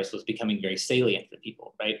coronavirus was becoming very salient for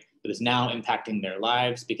people, right? It was now impacting their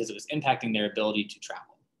lives because it was impacting their ability to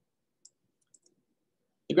travel.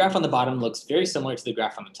 The graph on the bottom looks very similar to the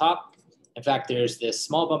graph on the top. In fact, there's this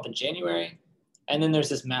small bump in January, And then there's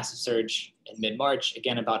this massive surge in mid-March,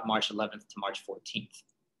 again about March 11th to March 14th.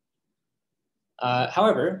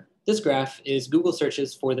 However, this graph is Google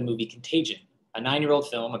searches for the movie Contagion, a 9-year-old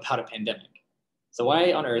film about a pandemic. So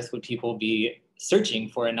why on earth would people be searching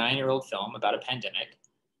for a 9-year-old film about a pandemic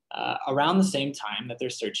around the same time that they're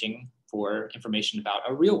searching for information about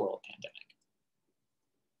a real-world pandemic?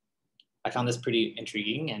 I found this pretty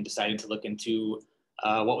intriguing and decided to look into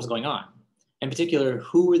what was going on. In particular,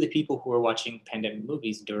 who were the people who were watching pandemic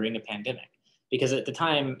movies during a pandemic? Because at the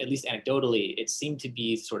time, at least anecdotally, it seemed to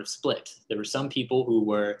be sort of split. There were some people who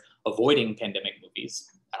were avoiding pandemic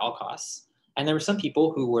movies at all costs, and there were some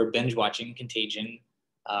people who were binge watching Contagion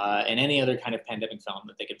and any other kind of pandemic film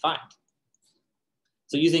that they could find.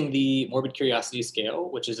 So using the Morbid Curiosity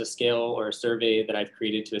Scale, which is a scale or a survey that I've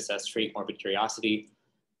created to assess trait morbid curiosity,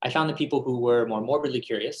 I found that people who were more morbidly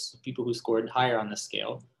curious, people who scored higher on this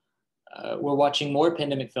scale, were watching more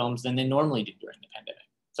pandemic films than they normally did during the pandemic.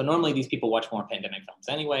 So normally these people watch more pandemic films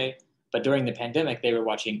anyway, but during the pandemic, they were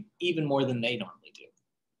watching even more than they normally do.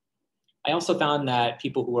 I also found that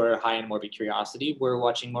people who were high in morbid curiosity were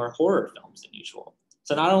watching more horror films than usual.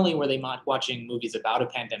 So not only were they not watching movies about a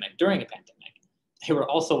pandemic during a pandemic, they were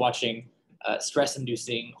also watching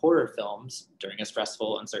stress-inducing horror films during a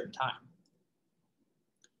stressful, uncertain time.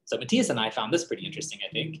 So Mathias and I found this pretty interesting,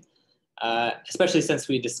 I think, especially since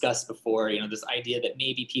we discussed before, this idea that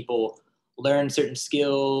maybe people learn certain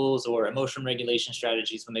skills or emotion regulation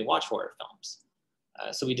strategies when they watch horror films.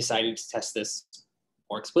 So we decided to test this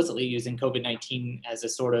more explicitly using COVID-19 as a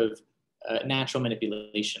sort of natural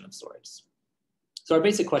manipulation of sorts. So our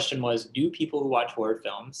basic question was, do people who watch horror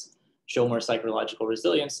films show more psychological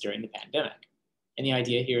resilience during the pandemic? And the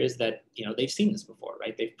idea here is that, they've seen this before,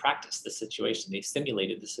 right? They've practiced this situation. They've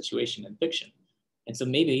simulated the situation in fiction. And so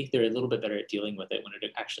maybe they're a little bit better at dealing with it when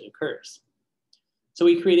it actually occurs. So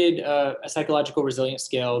we created a psychological resilience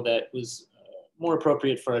scale that was more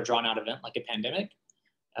appropriate for a drawn out event like a pandemic.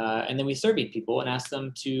 And then we surveyed people and asked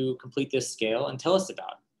them to complete this scale and tell us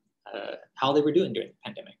about how they were doing during the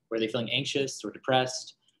pandemic. Were they feeling anxious or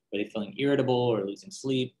depressed? Were they feeling irritable or losing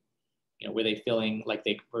sleep? Were they feeling like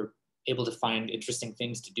they were able to find interesting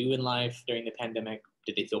things to do in life during the pandemic?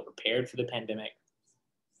 Did they feel prepared for the pandemic?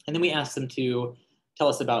 And then we asked them to tell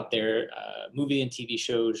us about their movie and TV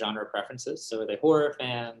show genre preferences. So are they horror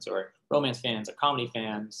fans or romance fans or comedy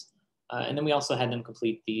fans? And then we also had them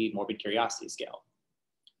complete the morbid curiosity scale.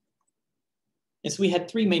 And so we had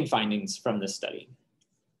 3 main findings from this study.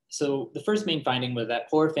 So the first main finding was that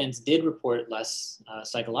horror fans did report less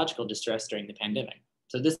psychological distress during the pandemic.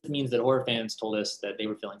 So this means that horror fans told us that they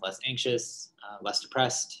were feeling less anxious, less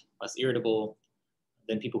depressed, less irritable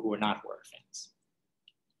than people who were not horror fans.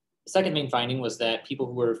 The second main finding was that people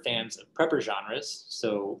who were fans of prepper genres,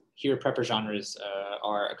 so here prepper genres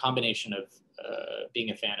are a combination of being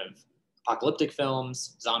a fan of apocalyptic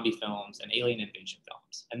films, zombie films, and alien invasion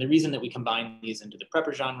films. And the reason that we combined these into the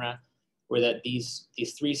prepper genre were that these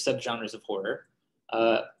 3 subgenres of horror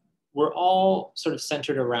were all sort of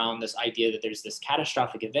centered around this idea that there's this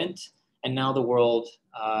catastrophic event, and now the world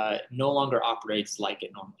no longer operates like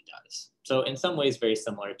it normally does. So in some ways, very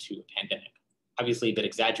similar to a pandemic. Obviously a bit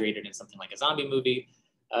exaggerated in something like a zombie movie,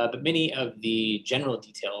 but many of the general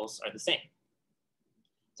details are the same.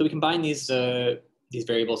 So we combined these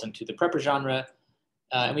variables into the prepper genre,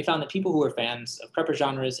 and we found that people who were fans of prepper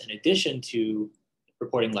genres, in addition to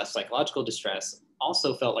reporting less psychological distress,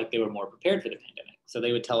 also felt like they were more prepared for the pandemic. So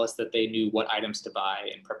they would tell us that they knew what items to buy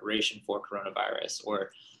in preparation for coronavirus,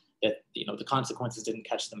 or that the consequences didn't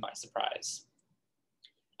catch them by surprise.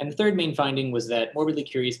 And the third main finding was that morbidly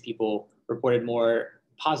curious people reported more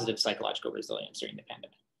positive psychological resilience during the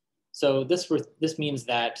pandemic. So this means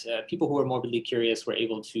that people who were morbidly curious were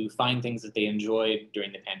able to find things that they enjoyed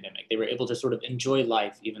during the pandemic. They were able to sort of enjoy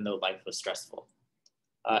life even though life was stressful.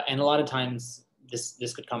 And a lot of times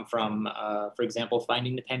this could come from, for example,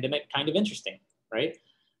 finding the pandemic kind of interesting, right?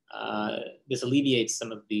 This alleviates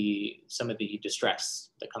some of the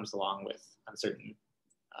distress that comes along with uncertain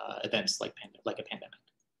events like a pandemic.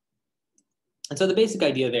 And so the basic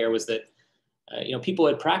idea there was that people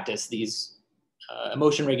had practiced these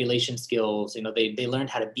emotion regulation skills. They learned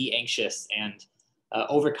how to be anxious and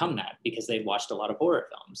overcome that because they'd watched a lot of horror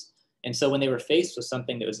films. And so when they were faced with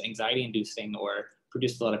something that was anxiety-inducing or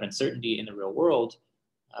produced a lot of uncertainty in the real world,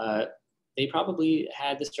 they probably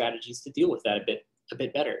had the strategies to deal with that a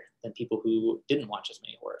bit better than people who didn't watch as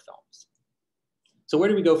many horror films. So where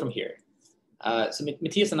do we go from here? So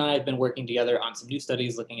Mathias and I have been working together on some new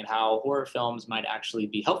studies looking at how horror films might actually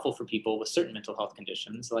be helpful for people with certain mental health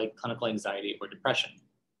conditions like clinical anxiety or depression.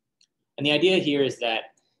 And the idea here is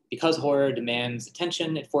that because horror demands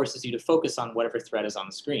attention, it forces you to focus on whatever threat is on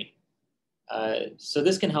the screen. So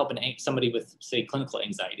this can help somebody with, say, clinical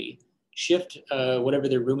anxiety shift whatever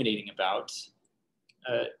they're ruminating about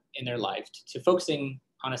in their life to focusing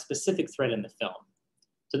on a specific threat in the film.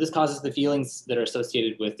 So this causes the feelings that are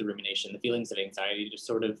associated with the rumination, the feelings of anxiety, to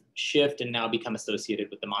sort of shift and now become associated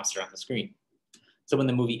with the monster on the screen. So when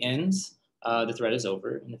the movie ends, the threat is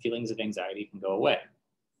over and the feelings of anxiety can go away.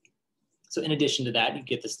 So in addition to that, you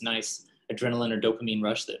get this nice adrenaline or dopamine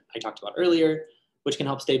rush that I talked about earlier, which can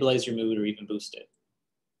help stabilize your mood or even boost it.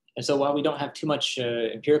 And so while we don't have too much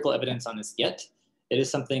empirical evidence on this yet, it is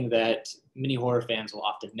something that many horror fans will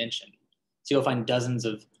often mention. So you'll find dozens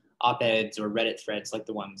of op-eds or Reddit threads like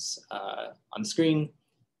the ones on the screen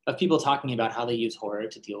of people talking about how they use horror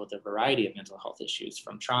to deal with a variety of mental health issues,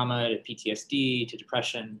 from trauma to PTSD to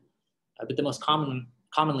depression. But the most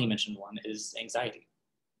commonly mentioned one is anxiety.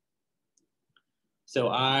 So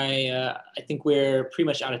I think we're pretty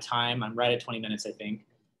much out of time. I'm right at 20 minutes, I think.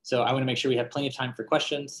 So I want to make sure we have plenty of time for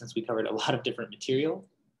questions since we covered a lot of different material.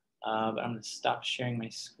 But I'm going to stop sharing my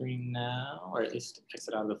screen now, or at least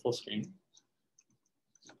exit out of the full screen.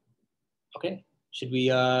 Okay, should we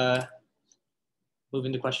move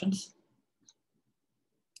into questions?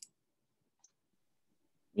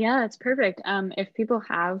 Yeah, that's perfect. If people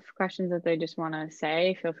have questions that they just want to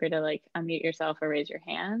say, feel free to like unmute yourself or raise your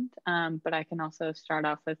hand. But I can also start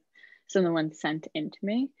off with some of the ones sent in to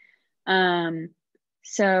me.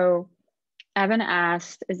 So Evan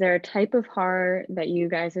asked, is there a type of horror that you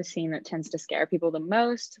guys have seen that tends to scare people the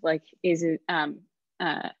most? Like, is it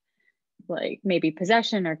like maybe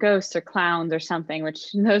possession or ghosts or clowns or something,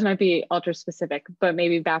 which those might be ultra specific, but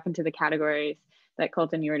maybe back into the categories that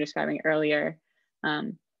Coltan, you were describing earlier.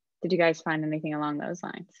 Did you guys find anything along those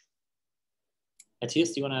lines?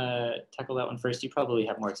 Mathias, do you want to tackle that one first? You probably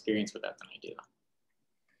have more experience with that than I do.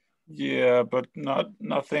 Yeah, but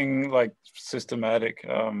nothing like systematic.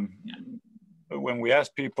 But when we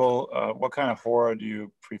ask people, what kind of horror do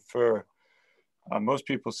you prefer? Most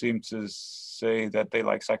people seem to say that they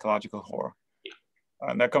like psychological horror.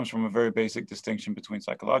 And that comes from a very basic distinction between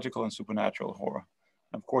psychological and supernatural horror.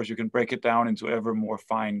 Of course, you can break it down into ever more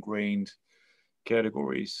fine-grained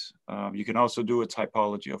categories. You can also do a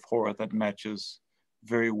typology of horror that matches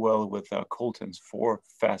very well with Coltan's 4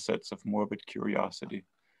 facets of morbid curiosity.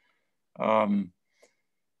 But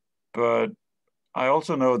I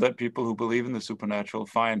also know that people who believe in the supernatural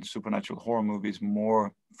find supernatural horror movies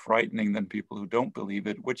more frightening than people who don't believe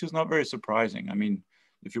it, which is not very surprising. I mean,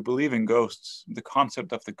 if you believe in ghosts, the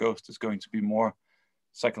concept of the ghost is going to be more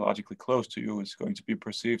psychologically close to you. It's going to be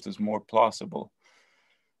perceived as more plausible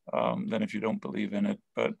than if you don't believe in it.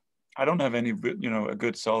 But I don't have any, a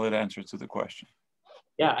good solid answer to the question.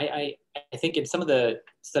 Yeah, I think in some of the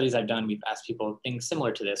studies I've done, we've asked people things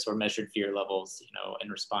similar to this or measured fear levels, in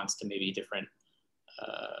response to maybe different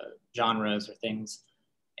genres or things.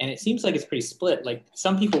 And it seems like it's pretty split. Like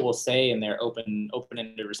some people will say in their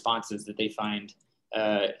open-ended responses that they find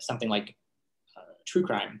something like true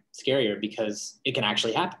crime scarier because it can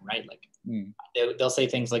actually happen, right? Like they'll say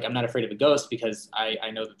things like, I'm not afraid of a ghost because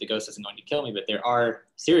I know that the ghost isn't going to kill me, but there are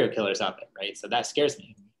serial killers out there, right? So that scares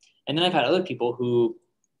me. And then I've had other people who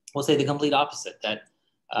will say the complete opposite, that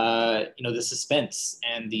the suspense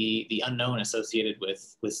and the unknown associated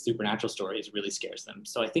with supernatural stories really scares them.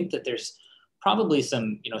 So I think that there's probably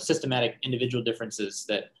some systematic individual differences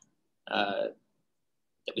that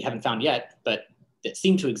we haven't found yet, but that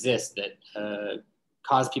seem to exist that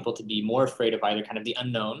cause people to be more afraid of either kind of the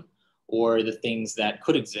unknown or the things that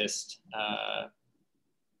could exist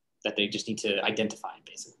that they just need to identify,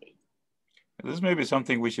 basically. This may be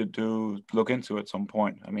something we should look into at some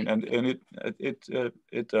point. I mean, and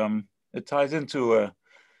it ties into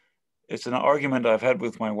it's an argument I've had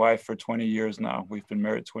with my wife for 20 years now. We've been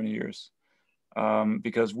married 20 years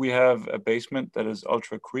because we have a basement that is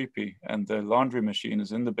ultra creepy, and the laundry machine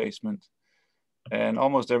is in the basement. And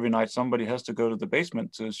almost every night somebody has to go to the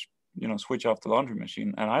basement to switch off the laundry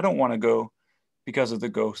machine. And I don't want to go because of the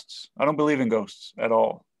ghosts. I don't believe in ghosts at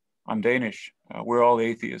all. I'm Danish. We're all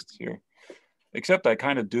atheists here. Except I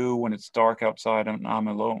kind of do when it's dark outside and I'm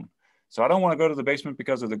alone. So I don't want to go to the basement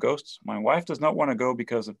because of the ghosts. My wife does not want to go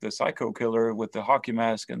because of the psycho killer with the hockey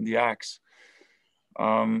mask and the axe.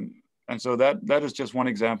 And so that is just one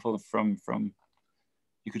example from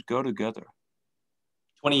you could go together.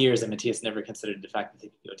 20 years and Mathias never considered the fact that they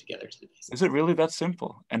could go together to the basement. Is it really that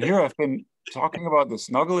simple? And here I've been talking about the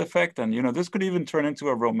snuggle effect, and this could even turn into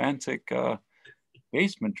a romantic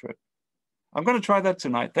basement trip. I'm going to try that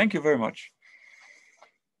tonight. Thank you very much.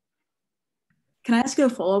 Can I ask you a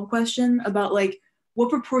follow-up question about what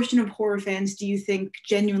proportion of horror fans do you think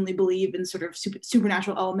genuinely believe in sort of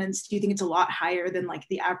supernatural elements? Do you think it's a lot higher than like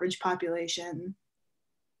the average population?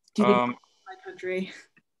 Do you think my country?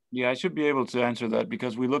 Yeah, I should be able to answer that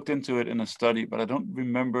because we looked into it in a study, but I don't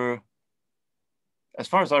remember. As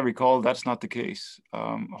far as I recall, that's not the case.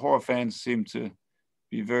 Horror fans seem to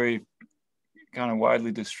be very kind of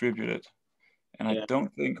widely distributed. And I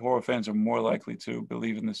don't think horror fans are more likely to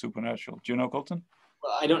believe in the supernatural. Do you know, Colton?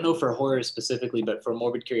 Well, I don't know for horror specifically, but for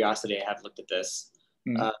morbid curiosity, I have looked at this.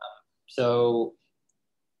 So,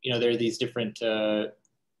 you know, there are these different, there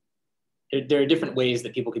are different ways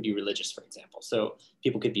that people could be religious, for example. So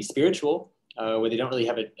people could be spiritual, where they don't really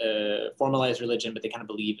have a formalized religion, but they kind of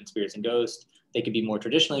believe in spirits and ghosts. They could be more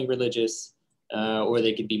traditionally religious, or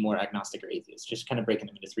they could be more agnostic or atheist, just kind of breaking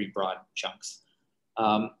them into three broad chunks.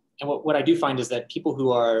 And what I do find is that people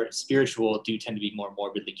who are spiritual do tend to be more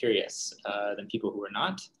morbidly curious than people who are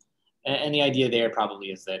not. And the idea there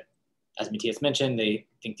probably is that, as Mathias mentioned, they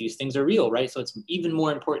think these things are real, right? So it's even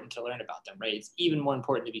more important to learn about them, right? It's even more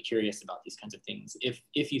important to be curious about these kinds of things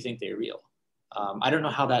if you think they're real. I don't know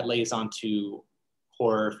how that lays onto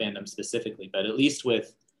horror fandom specifically, but at least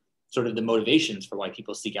with sort of the motivations for why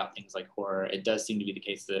people seek out things like horror, it does seem to be the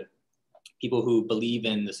case that people who believe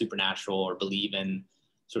in the supernatural or believe in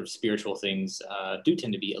sort of spiritual things do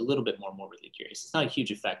tend to be a little bit more morbidly curious. It's not a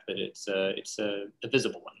huge effect, but it's a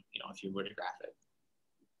visible one, you know, if you were to graph it.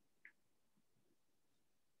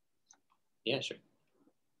 Yeah, sure.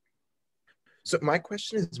 So my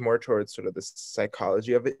question is more towards sort of the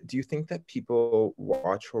psychology of it. Do you think that people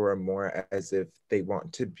watch horror more as if they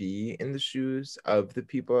want to be in the shoes of the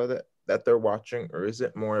people that they're watching, or is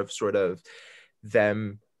it more of sort of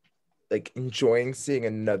them like enjoying seeing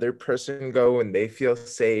another person go and they feel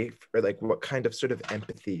safe, or like what kind of sort of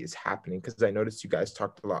empathy is happening? Because I noticed you guys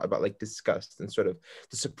talked a lot about like disgust and sort of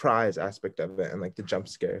the surprise aspect of it and like the jump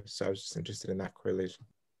scare. So I was just interested in that correlation.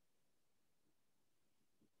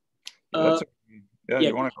 You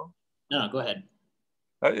want to go? No, go ahead.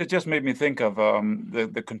 It just made me think of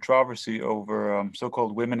the controversy over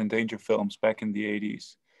so-called women in danger films back in the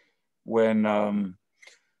 80s, when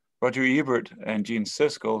Roger Ebert and Gene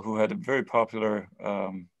Siskel, who had a very popular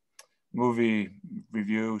movie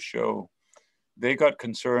review show, they got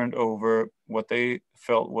concerned over what they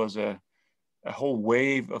felt was a whole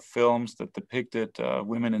wave of films that depicted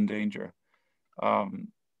women in danger.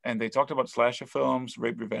 And they talked about slasher films,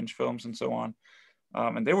 rape revenge films, and so on.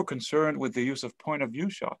 And they were concerned with the use of point of view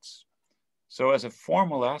shots. So as a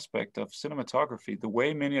formal aspect of cinematography, the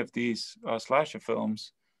way many of these slasher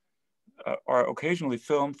films are occasionally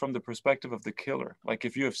filmed from the perspective of the killer. Like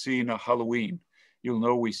if you have seen Halloween, you'll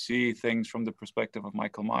know we see things from the perspective of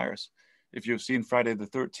Michael Myers. If you've seen Friday the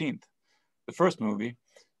 13th, the first movie,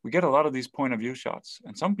 we get a lot of these point of view shots.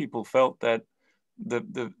 And some people felt that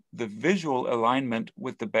the visual alignment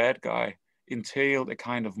with the bad guy entailed a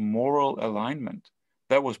kind of moral alignment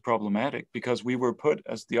that was problematic, because we were put,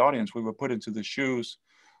 as the audience, we were put into the shoes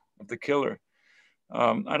of the killer.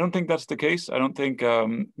 I don't think that's the case. I don't think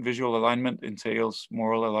visual alignment entails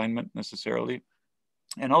moral alignment necessarily.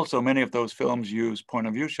 And also many of those films use point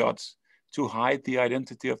of view shots to hide the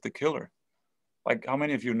identity of the killer. Like, how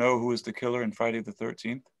many of you know who is the killer in Friday the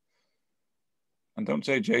 13th? And don't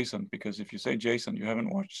say Jason, because if you say Jason, you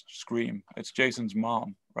haven't watched Scream. It's Jason's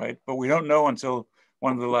mom, right? But we don't know until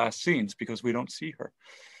one of the last scenes because we don't see her.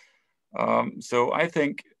 So I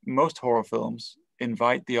think most horror films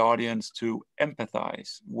invite the audience to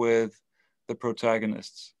empathize with the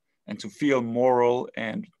protagonists and to feel moral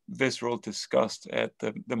and visceral disgust at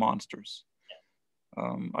the monsters.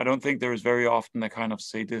 I don't think there is very often a kind of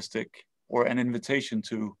sadistic or an invitation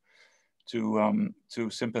to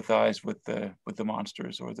sympathize with the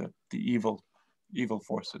monsters or the evil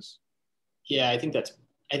forces. Yeah, I think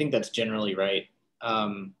that's generally right.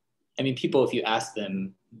 I mean, people, if you ask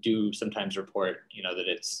them, do sometimes report, you know, that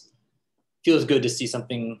feels good to see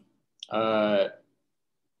something bad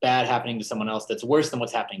happening to someone else that's worse than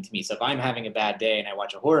what's happening to me. So if I'm having a bad day and I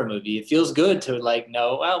watch a horror movie, it feels good to like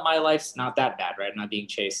know, well, my life's not that bad, right? I'm not being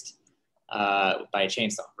chased by a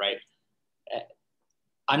chainsaw, right?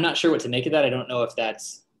 I'm not sure what to make of that. I don't know if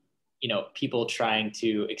that's, you know, people trying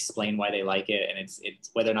to explain why they like it, and it's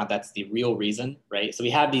whether or not that's the real reason, right? So we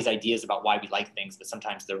have these ideas about why we like things, but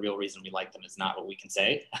sometimes the real reason we like them is not what we can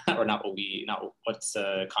say, or not what's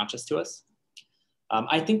conscious to us.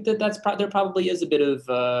 I think that there probably is a bit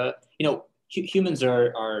of, you know, humans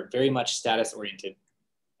are very much status-oriented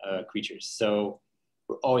creatures, so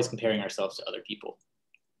we're always comparing ourselves to other people,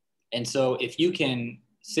 and so if you can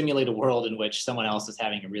simulate a world in which someone else is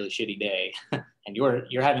having a really shitty day and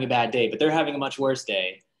you're having a bad day, but they're having a much worse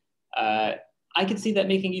day, I could see that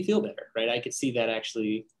making you feel better, right? I could see that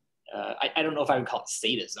actually, I don't know if I would call it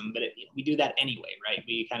sadism, but we do that anyway, right?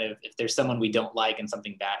 We kind of, if there's someone we don't like and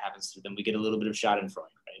something bad happens to them, we get a little bit of schadenfreude,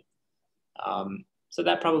 right? So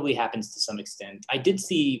that probably happens to some extent. I did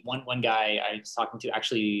see one guy I was talking to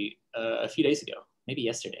actually a few days ago, maybe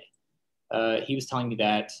yesterday. He was telling me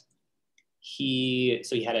that he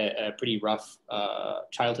had a pretty rough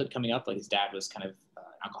childhood coming up. Like his dad was kind of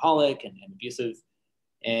alcoholic and abusive.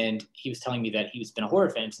 And he was telling me that he's been a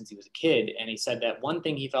horror fan since he was a kid. And he said that one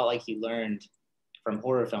thing he felt like he learned from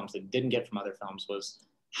horror films that he didn't get from other films was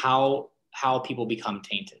how people become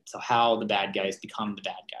tainted. So how the bad guys become the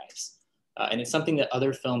bad guys. And it's something that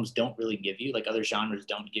other films don't really give you, like other genres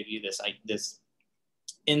don't give you this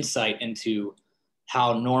insight into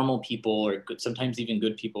how normal people or good, sometimes even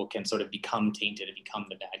good people can sort of become tainted and become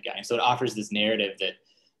the bad guy. And so it offers this narrative that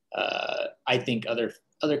I think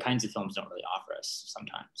other kinds of films don't really offer us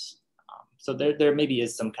sometimes. So there maybe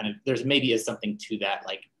is some kind of, there's maybe is something to that,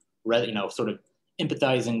 like, you know, sort of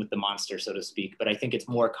empathizing with the monster, so to speak. But I think it's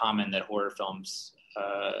more common that horror films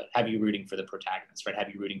have you rooting for the protagonist, right? Have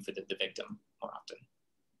you rooting for the victim more often.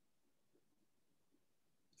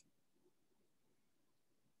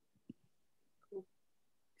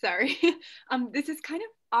 Sorry. This is kind of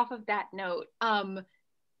off of that note.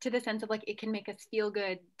 To the sense of like, it can make us feel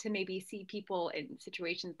good to maybe see people in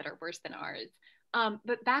situations that are worse than ours.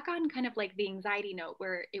 But back on kind of like the anxiety note,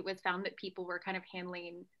 where it was found that people were kind of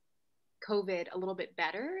handling COVID a little bit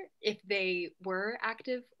better if they were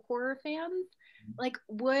active horror fans. Like,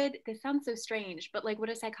 this sounds so strange, but like, would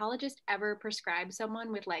a psychologist ever prescribe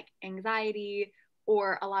someone with like anxiety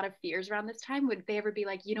or a lot of fears around this time? Would they ever be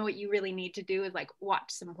like, you know what you really need to do is like watch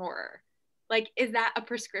some horror? Like, is that a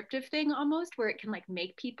prescriptive thing almost, where it can like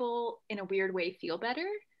make people in a weird way feel better?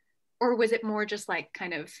 Or was it more just like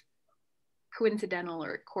kind of coincidental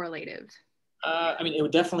or correlative? I mean, it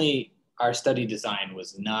would definitely, our study design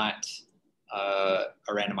was not a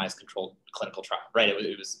randomized controlled clinical trial, right?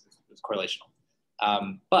 It was correlational.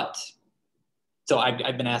 But so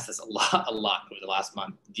I've been asked this a lot over the last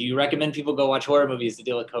month. Do you recommend people go watch horror movies to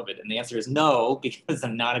deal with COVID? And the answer is no, because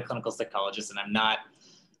I'm not a clinical psychologist and I'm not,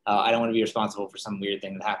 I don't want to be responsible for some weird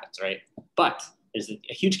thing that happens, right? But there's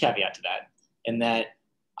a huge caveat to that, in that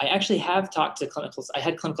I actually have talked to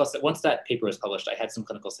once that paper was published, I had some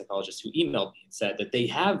clinical psychologists who emailed me and said that they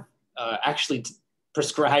have actually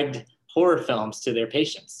prescribed horror films to their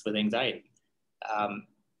patients with anxiety,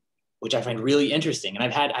 which I find really interesting. And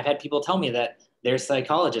I've had people tell me that their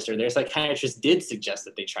psychologist or their psychiatrist did suggest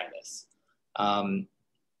that they try this.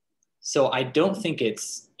 So I don't think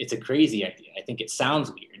it's a crazy idea. I think it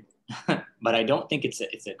sounds weird, but I don't think it's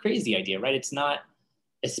a crazy idea, right? It's not,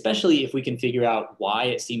 especially if we can figure out why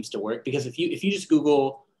it seems to work. Because if you just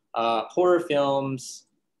Google horror films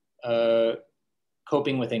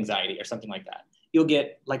coping with anxiety or something like that, you'll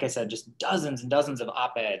get, like I said, just dozens and dozens of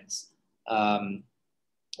op-eds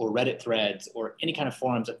or Reddit threads or any kind of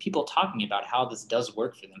forums of people talking about how this does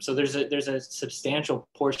work for them. So there's a substantial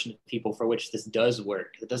portion of people for which this does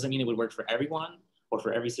work. It doesn't mean it would work for everyone or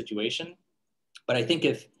for every situation, but I think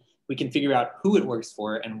if we can figure out who it works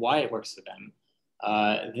for and why it works for them,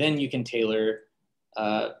 then you can tailor,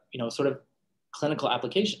 sort of clinical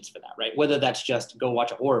applications for that, right? Whether that's just go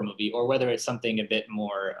watch a horror movie or whether it's something a bit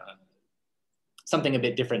more, something a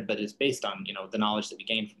bit different, but is based on, the knowledge that we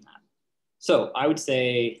gain from that. So I would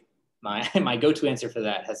say my go-to answer for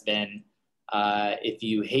that has been, if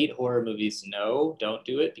you hate horror movies, no, don't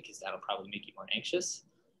do it, because that'll probably make you more anxious.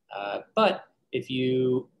 But if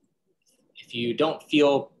you don't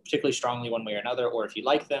feel particularly strongly one way or another, or if you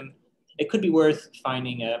like them, it could be worth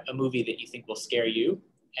finding a movie that you think will scare you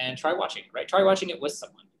and try watching it, right? Try watching it with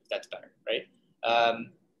someone, if that's better, right?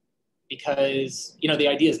 Because, the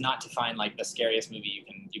idea is not to find like the scariest movie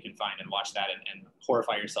you can find and watch that and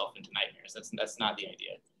horrify yourself into nightmares. That's not the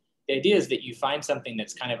idea. The idea is that you find something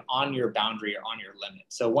that's kind of on your boundary or on your limit.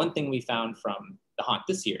 So one thing we found from The Haunt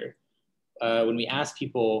this year, when we asked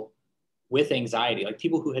people with anxiety, like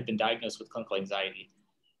people who had been diagnosed with clinical anxiety,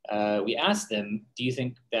 we asked them, do you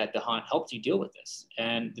think that The Haunt helped you deal with this?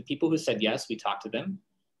 And the people who said yes, we talked to them.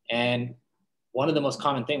 And one of the most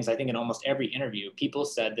common things, I think in almost every interview, people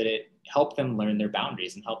said that it helped them learn their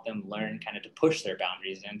boundaries and helped them learn kind of to push their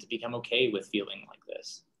boundaries and to become okay with feeling like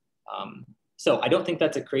this. So I don't think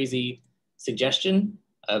that's a crazy suggestion,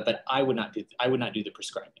 but I would not do the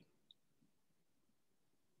prescribing.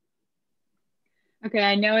 Okay,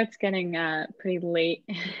 I know it's getting pretty late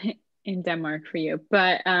in Denmark for you,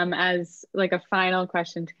 but as like a final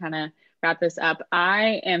question to kind of wrap this up,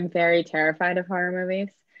 I am very terrified of horror movies.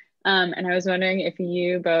 And I was wondering if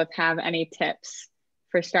you both have any tips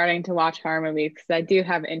for starting to watch horror movies, because I do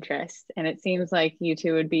have interest, and it seems like you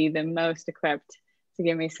two would be the most equipped to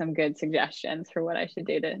give me some good suggestions for what I should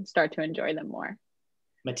do to start to enjoy them more.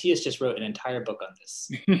 Matthias just wrote an entire book on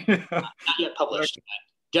this. Not yet published,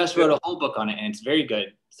 but just wrote a whole book on it, and it's very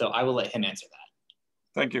good. So I will let him answer that.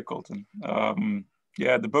 Thank you, Colton.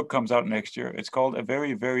 Yeah, the book comes out next year. It's called A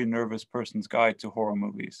Very, Very Nervous Person's Guide to Horror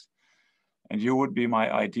Movies. And you would be my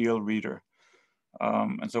ideal reader.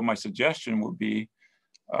 And so my suggestion would be,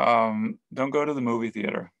 don't go to the movie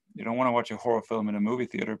theater. You don't want to watch a horror film in a movie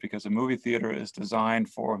theater, because a movie theater is designed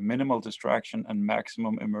for minimal distraction and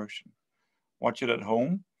maximum immersion. Watch it at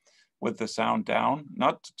home with the sound down,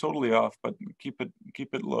 not totally off, but keep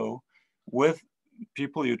it low, with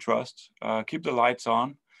people you trust. Keep the lights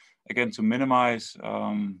on, again, to minimize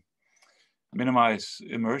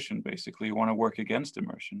immersion. Basically, you want to work against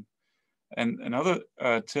immersion. And another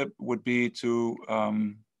tip would be to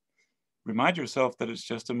remind yourself that it's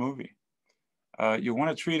just a movie. You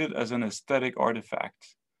want to treat it as an aesthetic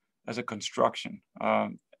artifact, as a construction.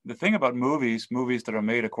 The thing about movies that are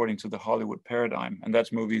made according to the Hollywood paradigm, and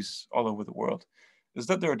that's movies all over the world, is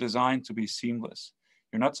that they're designed to be seamless.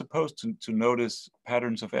 You're not supposed to notice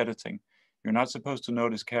patterns of editing. You're not supposed to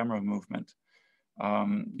notice camera movement.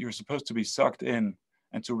 You're supposed to be sucked in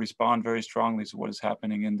and to respond very strongly to what is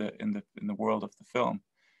happening in the world of the film.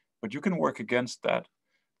 But you can work against that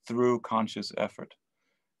through conscious effort.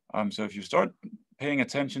 So if you start paying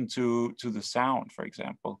attention to the sound, for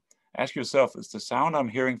example, ask yourself, is the sound I'm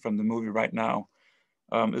hearing from the movie right now,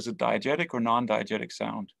 is it diegetic or non-diegetic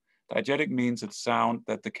sound? Diegetic means it's sound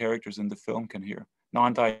that the characters in the film can hear.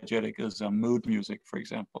 Non-diegetic is mood music, for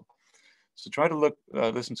example. So try to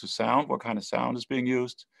listen to sound. What kind of sound is being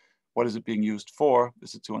used? What is it being used for?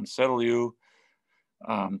 Is it to unsettle you,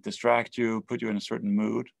 distract you, put you in a certain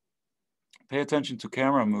mood? Pay attention to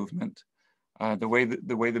camera movement, the way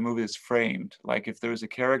the movie is framed. Like if there is a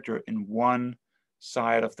character in one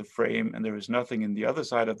side of the frame and there is nothing in the other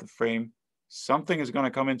side of the frame, something is going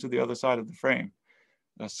to come into the other side of the frame.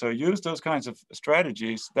 So use those kinds of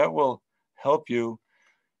strategies that will help you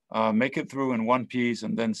make it through in one piece,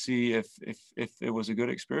 and then see if it was a good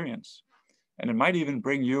experience. And it might even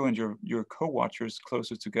bring you and your co-watchers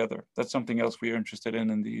closer together. That's something else we are interested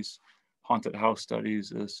in these haunted house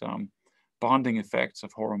studies, is bonding effects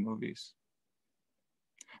of horror movies.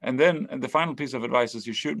 And then the final piece of advice is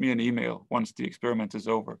you shoot me an email once the experiment is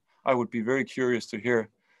over. I would be very curious to hear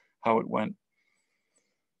how it went.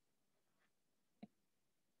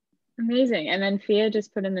 Amazing. And then Fia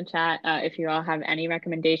just put in the chat, if you all have any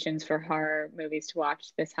recommendations for horror movies to watch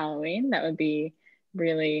this Halloween, that would be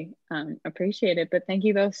really appreciated. But thank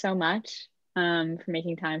you both so much for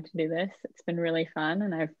making time to do this. It's been really fun,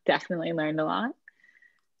 and I've definitely learned a lot.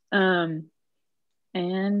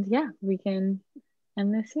 And yeah, we can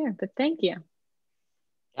end this here, but thank you.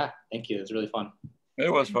 Yeah, thank you. It was really fun.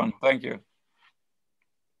 It was fun. Thank you.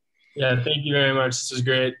 Yeah, thank you very much. This is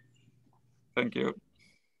great. Thank you.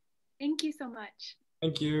 Thank you so much.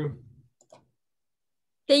 Thank you.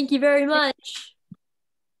 Thank you very much.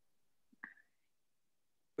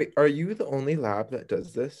 Wait, are you the only lab that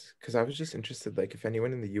does this? Because I was just interested, like, if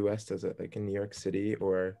anyone in the US does it, like in New York City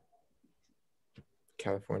or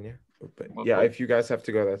California. But yeah, if you guys have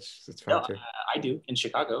to go, that's fine too. I do in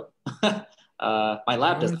Chicago. My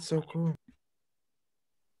lab does. It's so cool.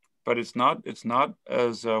 But it's not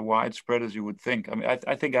as widespread as you would think. I mean,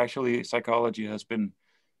 I think actually psychology has been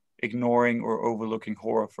ignoring or overlooking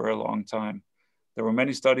horror for a long time. There were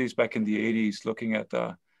many studies back in the 80s looking at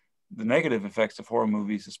the negative effects of horror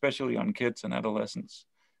movies, especially on kids and adolescents.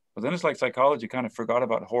 But then it's like psychology kind of forgot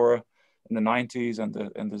about horror in the 90s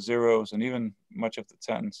and the zeros and even much of the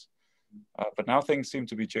 10s. But now things seem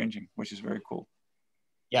to be changing, which is very cool.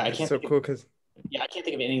 Yeah, I can't think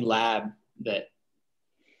of any lab that,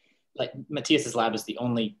 like Matthias's lab is the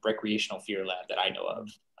only recreational fear lab that I know of.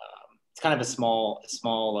 It's kind of a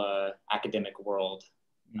small academic world.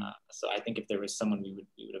 So I think if there was someone, we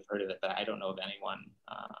would have heard of it, but I don't know of anyone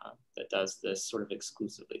that does this sort of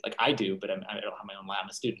exclusively. Like I do, but I don't have my own lab. I'm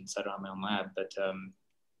a student, so I don't have my own lab. But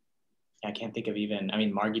I can't think of even, I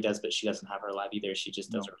mean, Margie does, but she doesn't have her lab either. She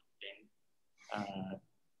just does her own thing.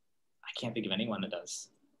 I can't think of anyone that does,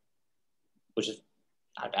 which is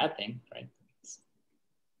not a bad thing, right? It's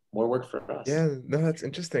more work for us. Yeah, no, that's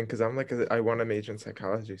interesting because I'm like, I want to major in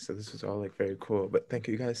psychology, so this was all like very cool. But thank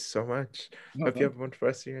you guys so much. Hope you have a wonderful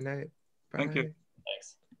rest of your night. Bye. Thank you.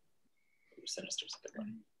 Thanks. Sinister's a good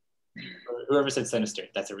one. Whoever said Sinister,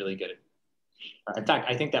 that's a really good. In fact,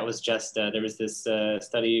 I think that was just there was this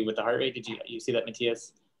study with the heart rate. Did you see that,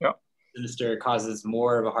 Matthias? Yeah. Sinister causes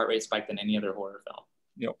more of a heart rate spike than any other horror film.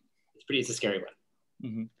 Yep. It's a scary one.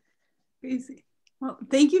 Mm-hmm. Crazy. Well,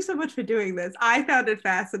 thank you so much for doing this. I found it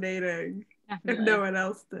fascinating. Definitely. If no one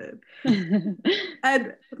else did.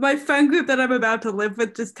 And my friend group that I'm about to live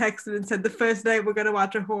with just texted and said the first night we're going to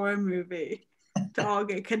watch a horror movie to all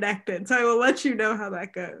get connected. So I will let you know how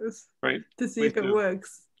that goes. Right. To see if it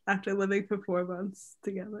works after living for 4 months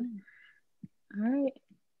together. All right.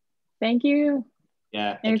 Thank you.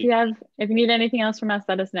 Yeah. And if you need anything else from us,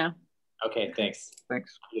 let us know. Okay, thanks.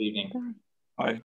 Thanks. Good evening. Bye. Bye.